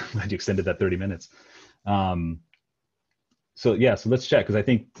glad you extended that 30 minutes. So let's check, because I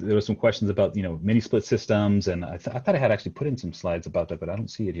think there were some questions about mini split systems, and I thought I had actually put in some slides about that, but I don't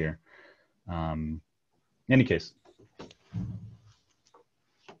see it here. In any case,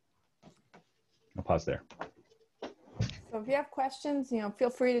 I'll pause there. So if you have questions, feel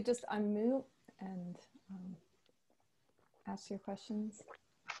free to just unmute and ask your questions.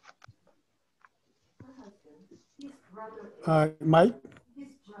 Mike?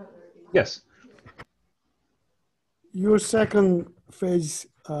 Yes. Your second phase,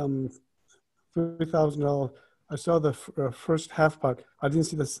 $3,000. I saw the first half part. I didn't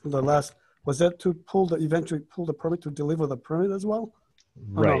see the last. Was that to eventually pull the permit, to deliver the permit as well?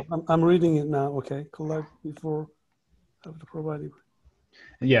 Right. Oh, no, I'm reading it now. Okay. Collect before have to provide it.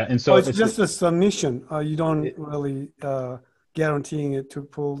 Yeah, and so it's just a submission. You don't really guaranteeing it to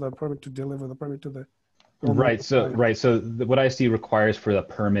pull the permit, to deliver the permit to the. Right. So what I see requires for the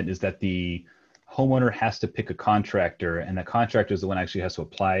permit is that the homeowner has to pick a contractor, and the contractor is the one who actually has to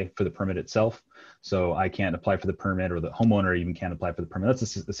apply for the permit itself. So I can't apply for the permit, or the homeowner even can't apply for the permit.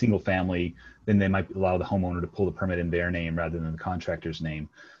 That's a single family. Then they might allow the homeowner to pull the permit in their name rather than the contractor's name.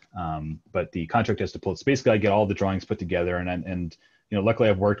 But the contractor has to pull it. So basically, I get all the drawings put together, and luckily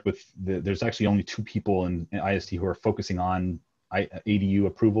I've worked with there's actually only 2 people in IST who are focusing on ADU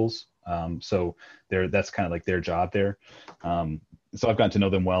approvals. So that's kind of like their job there. So I've gotten to know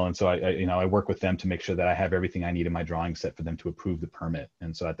them well, and so I work with them to make sure that I have everything I need in my drawing set for them to approve the permit.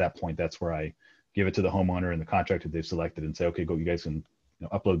 And so at that point, that's where I give it to the homeowner and the contractor they've selected and say, okay, go, you guys can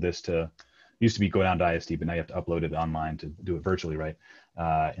upload this to used to be go down to ISD, but now you have to upload it online to do it virtually, right?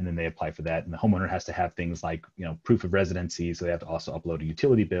 And then they apply for that. And the homeowner has to have things like, you know, proof of residency. So they have to also upload a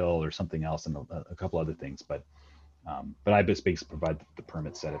utility bill or something else and a couple other things. But I just basically provide the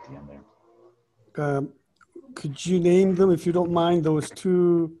permit set at the end there. Could you name them, if you don't mind, those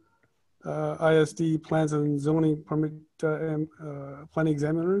two ISD plans and zoning permit planning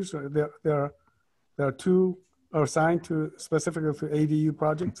examiners? There are two assigned to specifically for ADU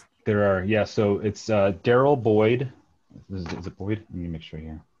projects? There are, yeah. So it's Daryl Boyd. Is it Boyd? Let me make sure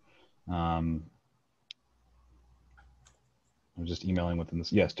here. I'm just emailing with him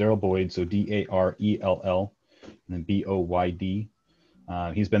this. Yes, Daryl Boyd. So Darell and then Boyd.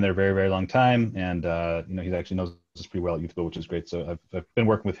 He's been there a very, very long time, and you know, he actually knows us pretty well at Youthville, which is great. So I've been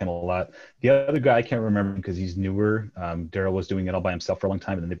working with him a lot. The other guy I can't remember because he's newer. Daryl was doing it all by himself for a long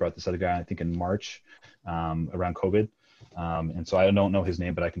time, and then they brought this other guy, I think, in March around COVID. And so I don't know his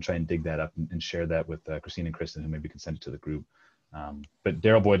name, but I can try and dig that up and share that with Christine and Kristen, who maybe can send it to the group. But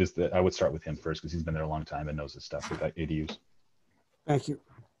Daryl Boyd I would start with him first because he's been there a long time and knows his stuff with ADUs. Thank you.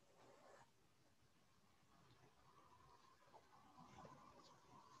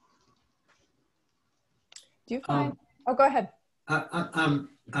 Do you find, oh, go ahead.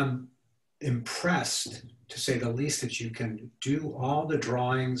 I'm impressed, to say the least, that you can do all the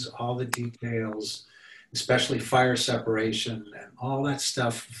drawings, all the details, especially fire separation and all that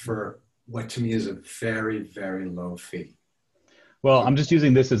stuff for what to me is a very, very low fee. Well, I'm just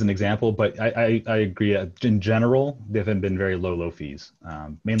using this as an example, but I agree. In general, they haven't been very low fees,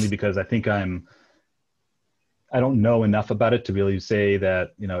 mainly because I think I don't know enough about it to really say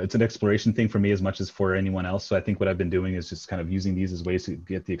that, you know, it's an exploration thing for me as much as for anyone else. So I think what I've been doing is just kind of using these as ways to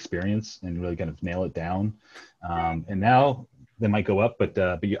get the experience and really kind of nail it down. And now they might go up, but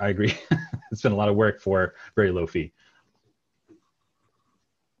I agree. It's been a lot of work for very low fee.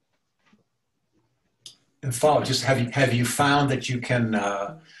 And follow, just have you found that you can,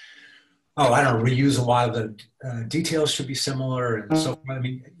 I don't know, reuse a lot of the details should be similar and so forth.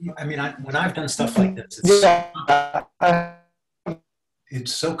 When I've done stuff like this,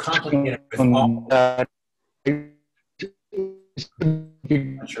 it's so complicated with all. I'm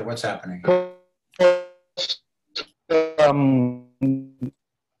not sure what's happening.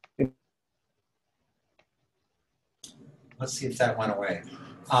 Let's see if that went away.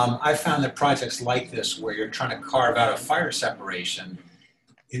 I found that projects like this, where you're trying to carve out a fire separation,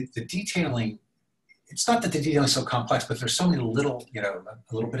 the detailing, it's not that the detailing is so complex, but there's so many little, you know,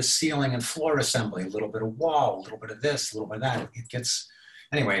 a little bit of ceiling and floor assembly, a little bit of wall, a little bit of this, a little bit of that. It gets,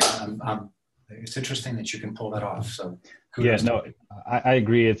 anyway, it's interesting that you can pull that off. So kudos. Yeah, no, I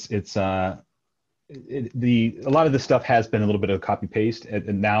agree. A lot of this stuff has been a little bit of copy paste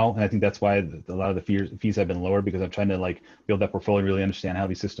and I think that's why a lot of the fees have been lower, because I'm trying to like build that portfolio, really understand how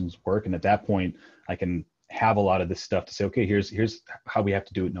these systems work. And at that point I can have a lot of this stuff to say, okay, here's how we have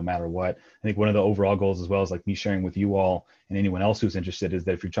to do it no matter what. I think one of the overall goals, as well as like me sharing with you all and anyone else who's interested, is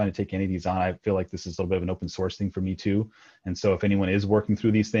that if you're trying to take any of these on, I feel like this is a little bit of an open source thing for me too. And so if anyone is working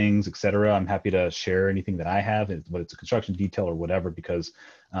through these things, et cetera, I'm happy to share anything that I have, whether it's a construction detail or whatever, because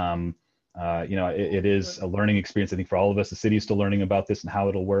you know, it is a learning experience, I think, for all of us. The city is still learning about this and how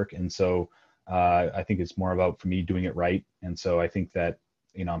it'll work. And so I think it's more about, for me, doing it right. And so I think that,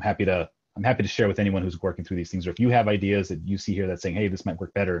 you know, I'm happy to share with anyone who's working through these things, or if you have ideas that you see here that's saying, hey, this might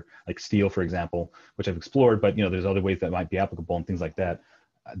work better, like steel, for example, which I've explored, but, you know, there's other ways that might be applicable and things like that.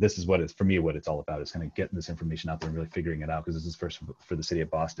 This is for me, what it's all about, is kind of getting this information out there and really figuring it out, because this is first for the city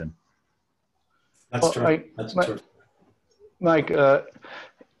of Boston. That's true. That's true. Mike,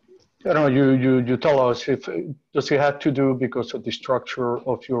 I don't know, you tell us, does it have to do because of the structure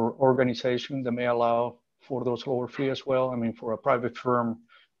of your organization that may allow for those lower fees as well? I mean, for a private firm,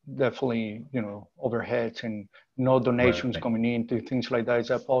 definitely, you know, overheads and no donations coming into things like that. Is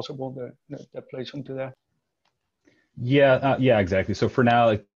that possible that plays into that? Yeah, yeah, exactly. So for now,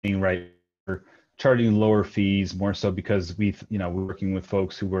 like, right, we're charging lower fees more so because we're working with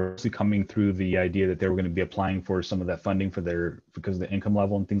folks who were actually coming through the idea that they were going to be applying for some of that funding because of the income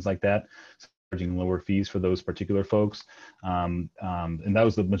level and things like that. So charging lower fees for those particular folks. And that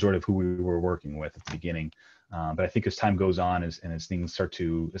was the majority of who we were working with at the beginning. But I think as time goes on as things start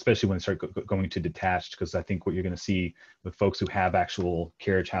to, especially when they start going to detached, because I think what you're going to see with folks who have actual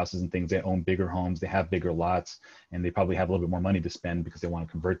carriage houses and things, they own bigger homes, they have bigger lots, and they probably have a little bit more money to spend because they want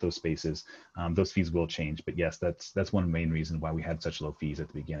to convert those spaces. Those fees will change. But yes, that's one main reason why we had such low fees at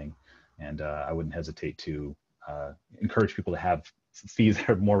the beginning. And I wouldn't hesitate to encourage people to have fees that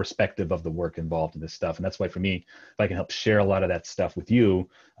are more respective of the work involved in this stuff. And that's why for me, if I can help share a lot of that stuff with you,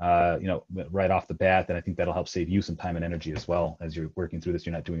 right off the bat, then I think that'll help save you some time and energy as well as you're working through this.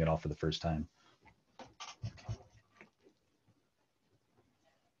 You're not doing it all for the first time.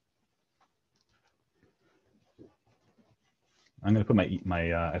 I'm going to put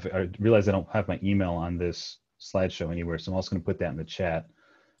I realize I don't have my email on this slideshow anywhere, so I'm also going to put that in the chat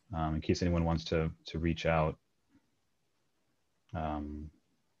in case anyone wants to reach out.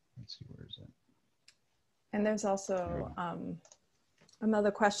 Let's see, where is it? And there's also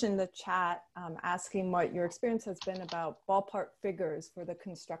another question in the chat asking what your experience has been about ballpark figures for the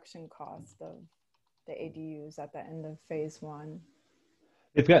construction cost of the ADUs at the end of phase 1.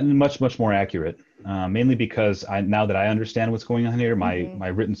 It's gotten much more accurate, mainly because now that I understand what's going on here, my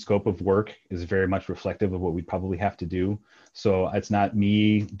written scope of work is very much reflective of what we probably have to do. So it's not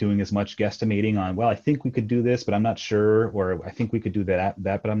me doing as much guesstimating on, well, I think we could do this, but I'm not sure, or I think we could do that,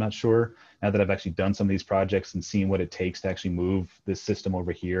 but I'm not sure. Now that I've actually done some of these projects and seen what it takes to actually move this system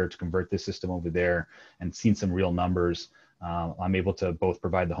over here, to convert this system over there, and seen some real numbers, I'm able to both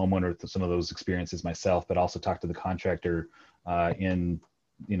provide the homeowner with some of those experiences myself, but also talk to the contractor in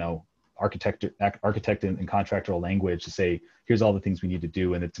architect and contractual language to say, here's all the things we need to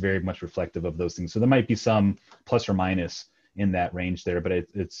do. And it's very much reflective of those things. So there might be some plus or minus in that range there, but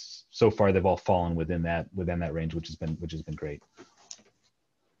it's so far they've all fallen within that range, which has been great.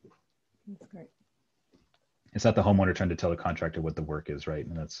 That's great. It's not the homeowner trying to tell the contractor what the work is, right?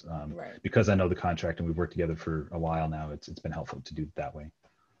 And that's right. Because I know the contractor and we've worked together for a while now, it's been helpful to do it that way.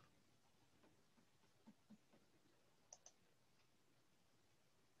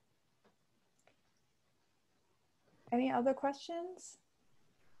 Any other questions?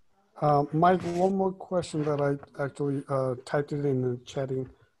 Mike, one more question that I actually typed it in the chatting.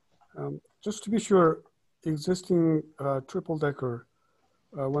 Just to be sure, existing triple decker,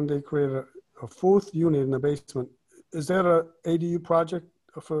 when they create a fourth unit in the basement, is that a ADU project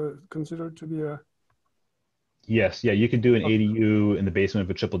considered to be a? Yes, yeah, you could do an ADU in the basement of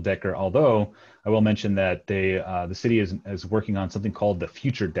a triple decker. Although I will mention that the city is working on something called the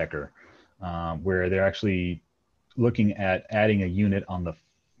future decker, where they're actually looking at adding a unit on the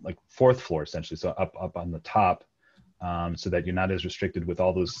fourth floor, essentially, so up on the top, so that you're not as restricted with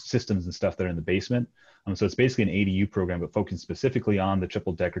all those systems and stuff that are in the basement. So it's basically an ADU program, but focusing specifically on the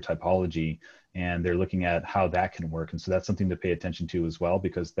triple decker typology, and they're looking at how that can work. And so that's something to pay attention to as well,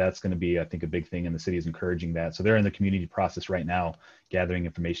 because that's going to be, I think, a big thing, and the city is encouraging that. So they're in the community process right now, gathering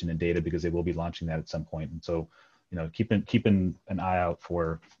information and data, because they will be launching that at some point. And so, keeping an eye out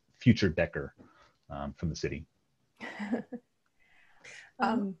for future decker from the city.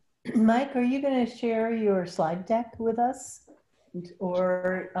 Mike, are you going to share your slide deck with us?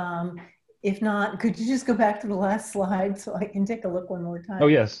 Or if not, could you just go back to the last slide so I can take a look one more time? Oh,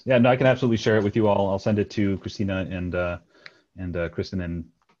 yes. Yeah, no, I can absolutely share it with you all. I'll send it to Christina and Kristen, and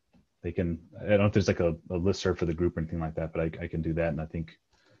they can, I don't know if there's like a listserv for the group or anything like that, but I can do that. And I think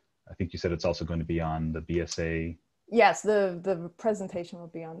you said it's also going to be on the BSA. Yes, the presentation will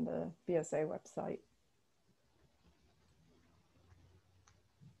be on the BSA website.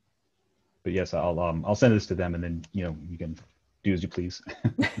 But yes, I'll send this to them, and then you can do as you please.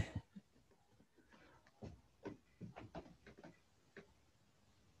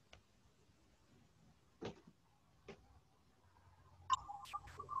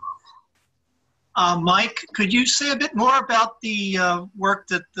 Mike, could you say a bit more about the work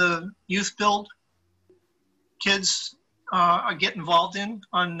that the Youth Build kids get involved in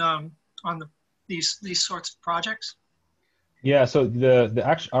on these sorts of projects? Yeah, so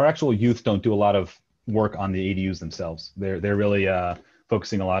our actual youth don't do a lot of work on the ADUs themselves. They're really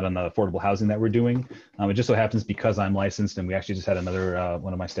focusing a lot on the affordable housing that we're doing. It just so happens, because I'm licensed, and we actually just had another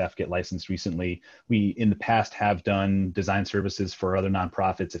one of my staff get licensed recently. We in the past have done design services for other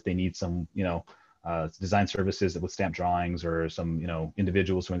nonprofits if they need some design services with stamp drawings, or some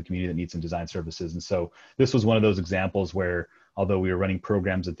individuals who are in the community that need some design services. And so this was one of those examples where, although we were running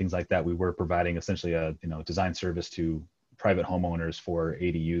programs and things like that, we were providing essentially a design service to private homeowners for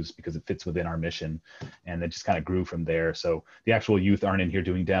ADUs, because it fits within our mission, and it just kind of grew from there. So the actual youth aren't in here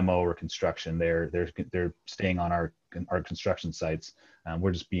doing demo or construction. They're staying on our construction sites.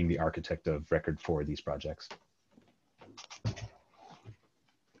 We're just being the architect of record for these projects.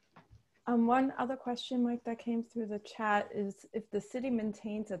 One other question, Mike, that came through the chat is if the city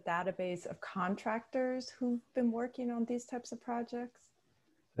maintains a database of contractors who've been working on these types of projects?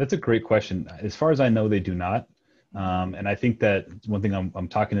 That's a great question. As far as I know, they do not. And I think that one thing I'm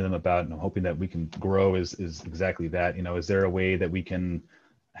talking to them about, and I'm hoping that we can grow, is exactly that. Is there a way that we can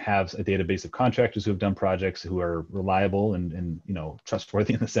have a database of contractors who have done projects who are reliable and you know,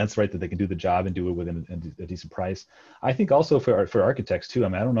 trustworthy in the sense, right, that they can do the job and do it within a decent price. I think also for architects too. I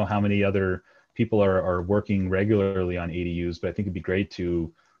mean, I don't know how many other people are working regularly on ADUs, but I think it'd be great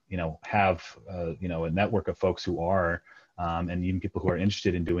to, you know, have you know, a network of folks who are, and even people who are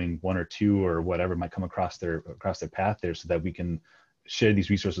interested in doing one or two or whatever might come across their path there, so that we can share these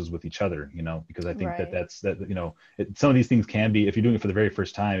resources with each other, you know, because I think that you know, some of these things can be, if you're doing it for the very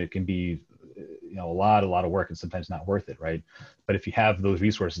first time, it can be, you know, a lot of work and sometimes not worth it, right? But if you have those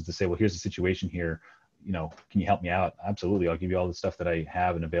resources to say, well, here's the situation here, you know, can you help me out? Absolutely, I'll give you all the stuff that I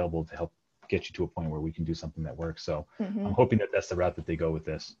have and available to help get you to a point where we can do something that works. So I'm hoping that that's the route that they go with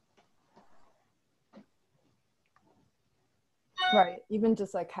this. Right. Even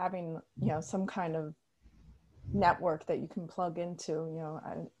just like having, you know, some kind of network that you can plug into, you know,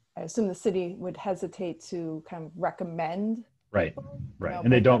 I assume the city would hesitate to kind of recommend. Right. People, right. You know,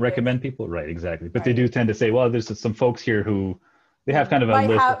 and they don't recommend people. Right. Exactly. But they right. do tend to say, well, there's some folks here who they have kind of a might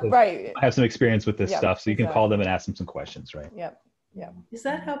list have, right. have some experience with this Yep, stuff. So you can call them and ask them some questions. Right. Yep. Yep. Is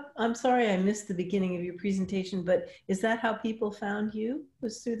that how, I'm sorry, I missed the beginning of your presentation, but is that how people found you?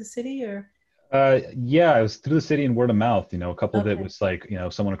 Was through the city or? Yeah, it was through the city and word of mouth. You know, a couple of it Okay. was like, you know,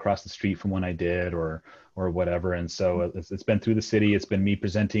 someone across the street from when I did or whatever. And so it's been through the city. It's been me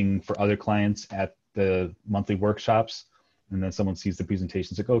presenting for other clients at the monthly workshops. And then someone sees the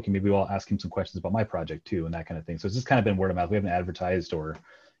presentations like, okay, maybe I'll ask him some questions about my project too, and that kind of thing. So it's just kind of been word of mouth. We haven't advertised or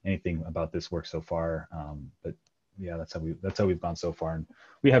anything about this work so far. But yeah, that's how we've gone so far. And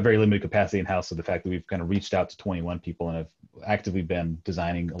we have very limited capacity in house. So the fact that we've kind of reached out to 21 people and have actively been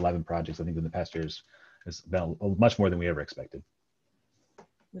designing 11 projects, I think in the past years has been much more than we ever expected.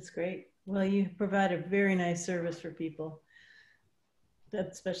 That's great. Well, you provide a very nice service for people,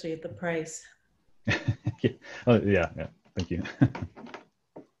 especially at the price. yeah. Oh, yeah. Thank you.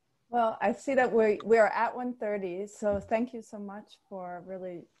 Well, I see that we are at 1:30. So thank you so much for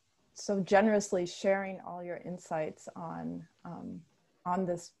really so generously sharing all your insights on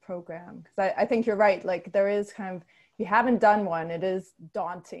this program. Because I think you're right. Like there is kind of, if you haven't done one, it is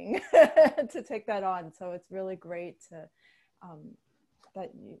daunting to take that on. So it's really great to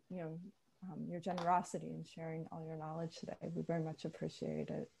that your generosity in sharing all your knowledge today. We very much appreciate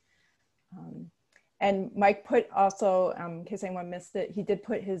it. And Mike put also, in case anyone missed it, he did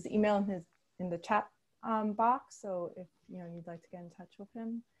put his email in the chat box. So if you'd like to get in touch with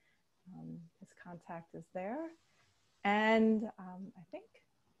him, his contact is there. And I think,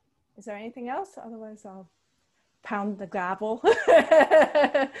 is there anything else? Otherwise, I'll pound the gavel.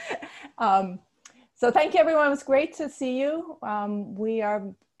 So thank you, everyone. It was great to see you. We are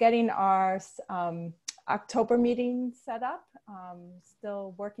getting our October meeting set up.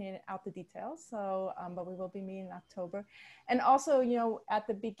 Still working out the details. So, but we will be meeting in October. And also, at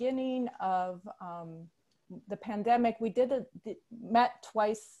the beginning of the pandemic, we met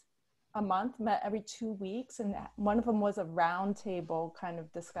twice a month, met every 2 weeks. And one of them was a roundtable kind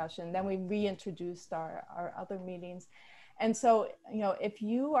of discussion. Then we reintroduced our other meetings. And so, if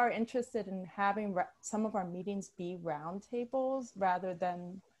you are interested in having some of our meetings be roundtables rather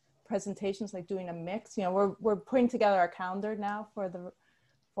than presentations, like doing a mix, we're putting together our calendar now for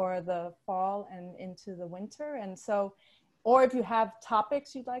the fall and into the winter. And so, or if you have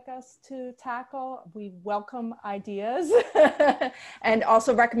topics you'd like us to tackle, we welcome ideas and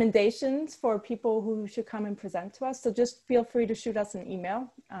also recommendations for people who should come and present to us. So just feel free to shoot us an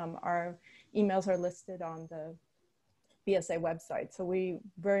email. Our emails are listed on the BSA website. So we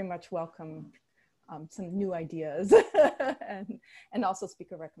very much welcome some new ideas and also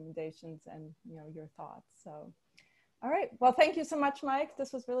speaker recommendations and your thoughts. So, all right. Well, thank you so much, Mike.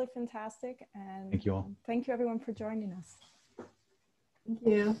 This was really fantastic. And thank you all. Thank you, everyone, for joining us.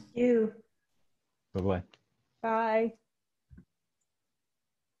 Thank you. Bye-bye. Bye.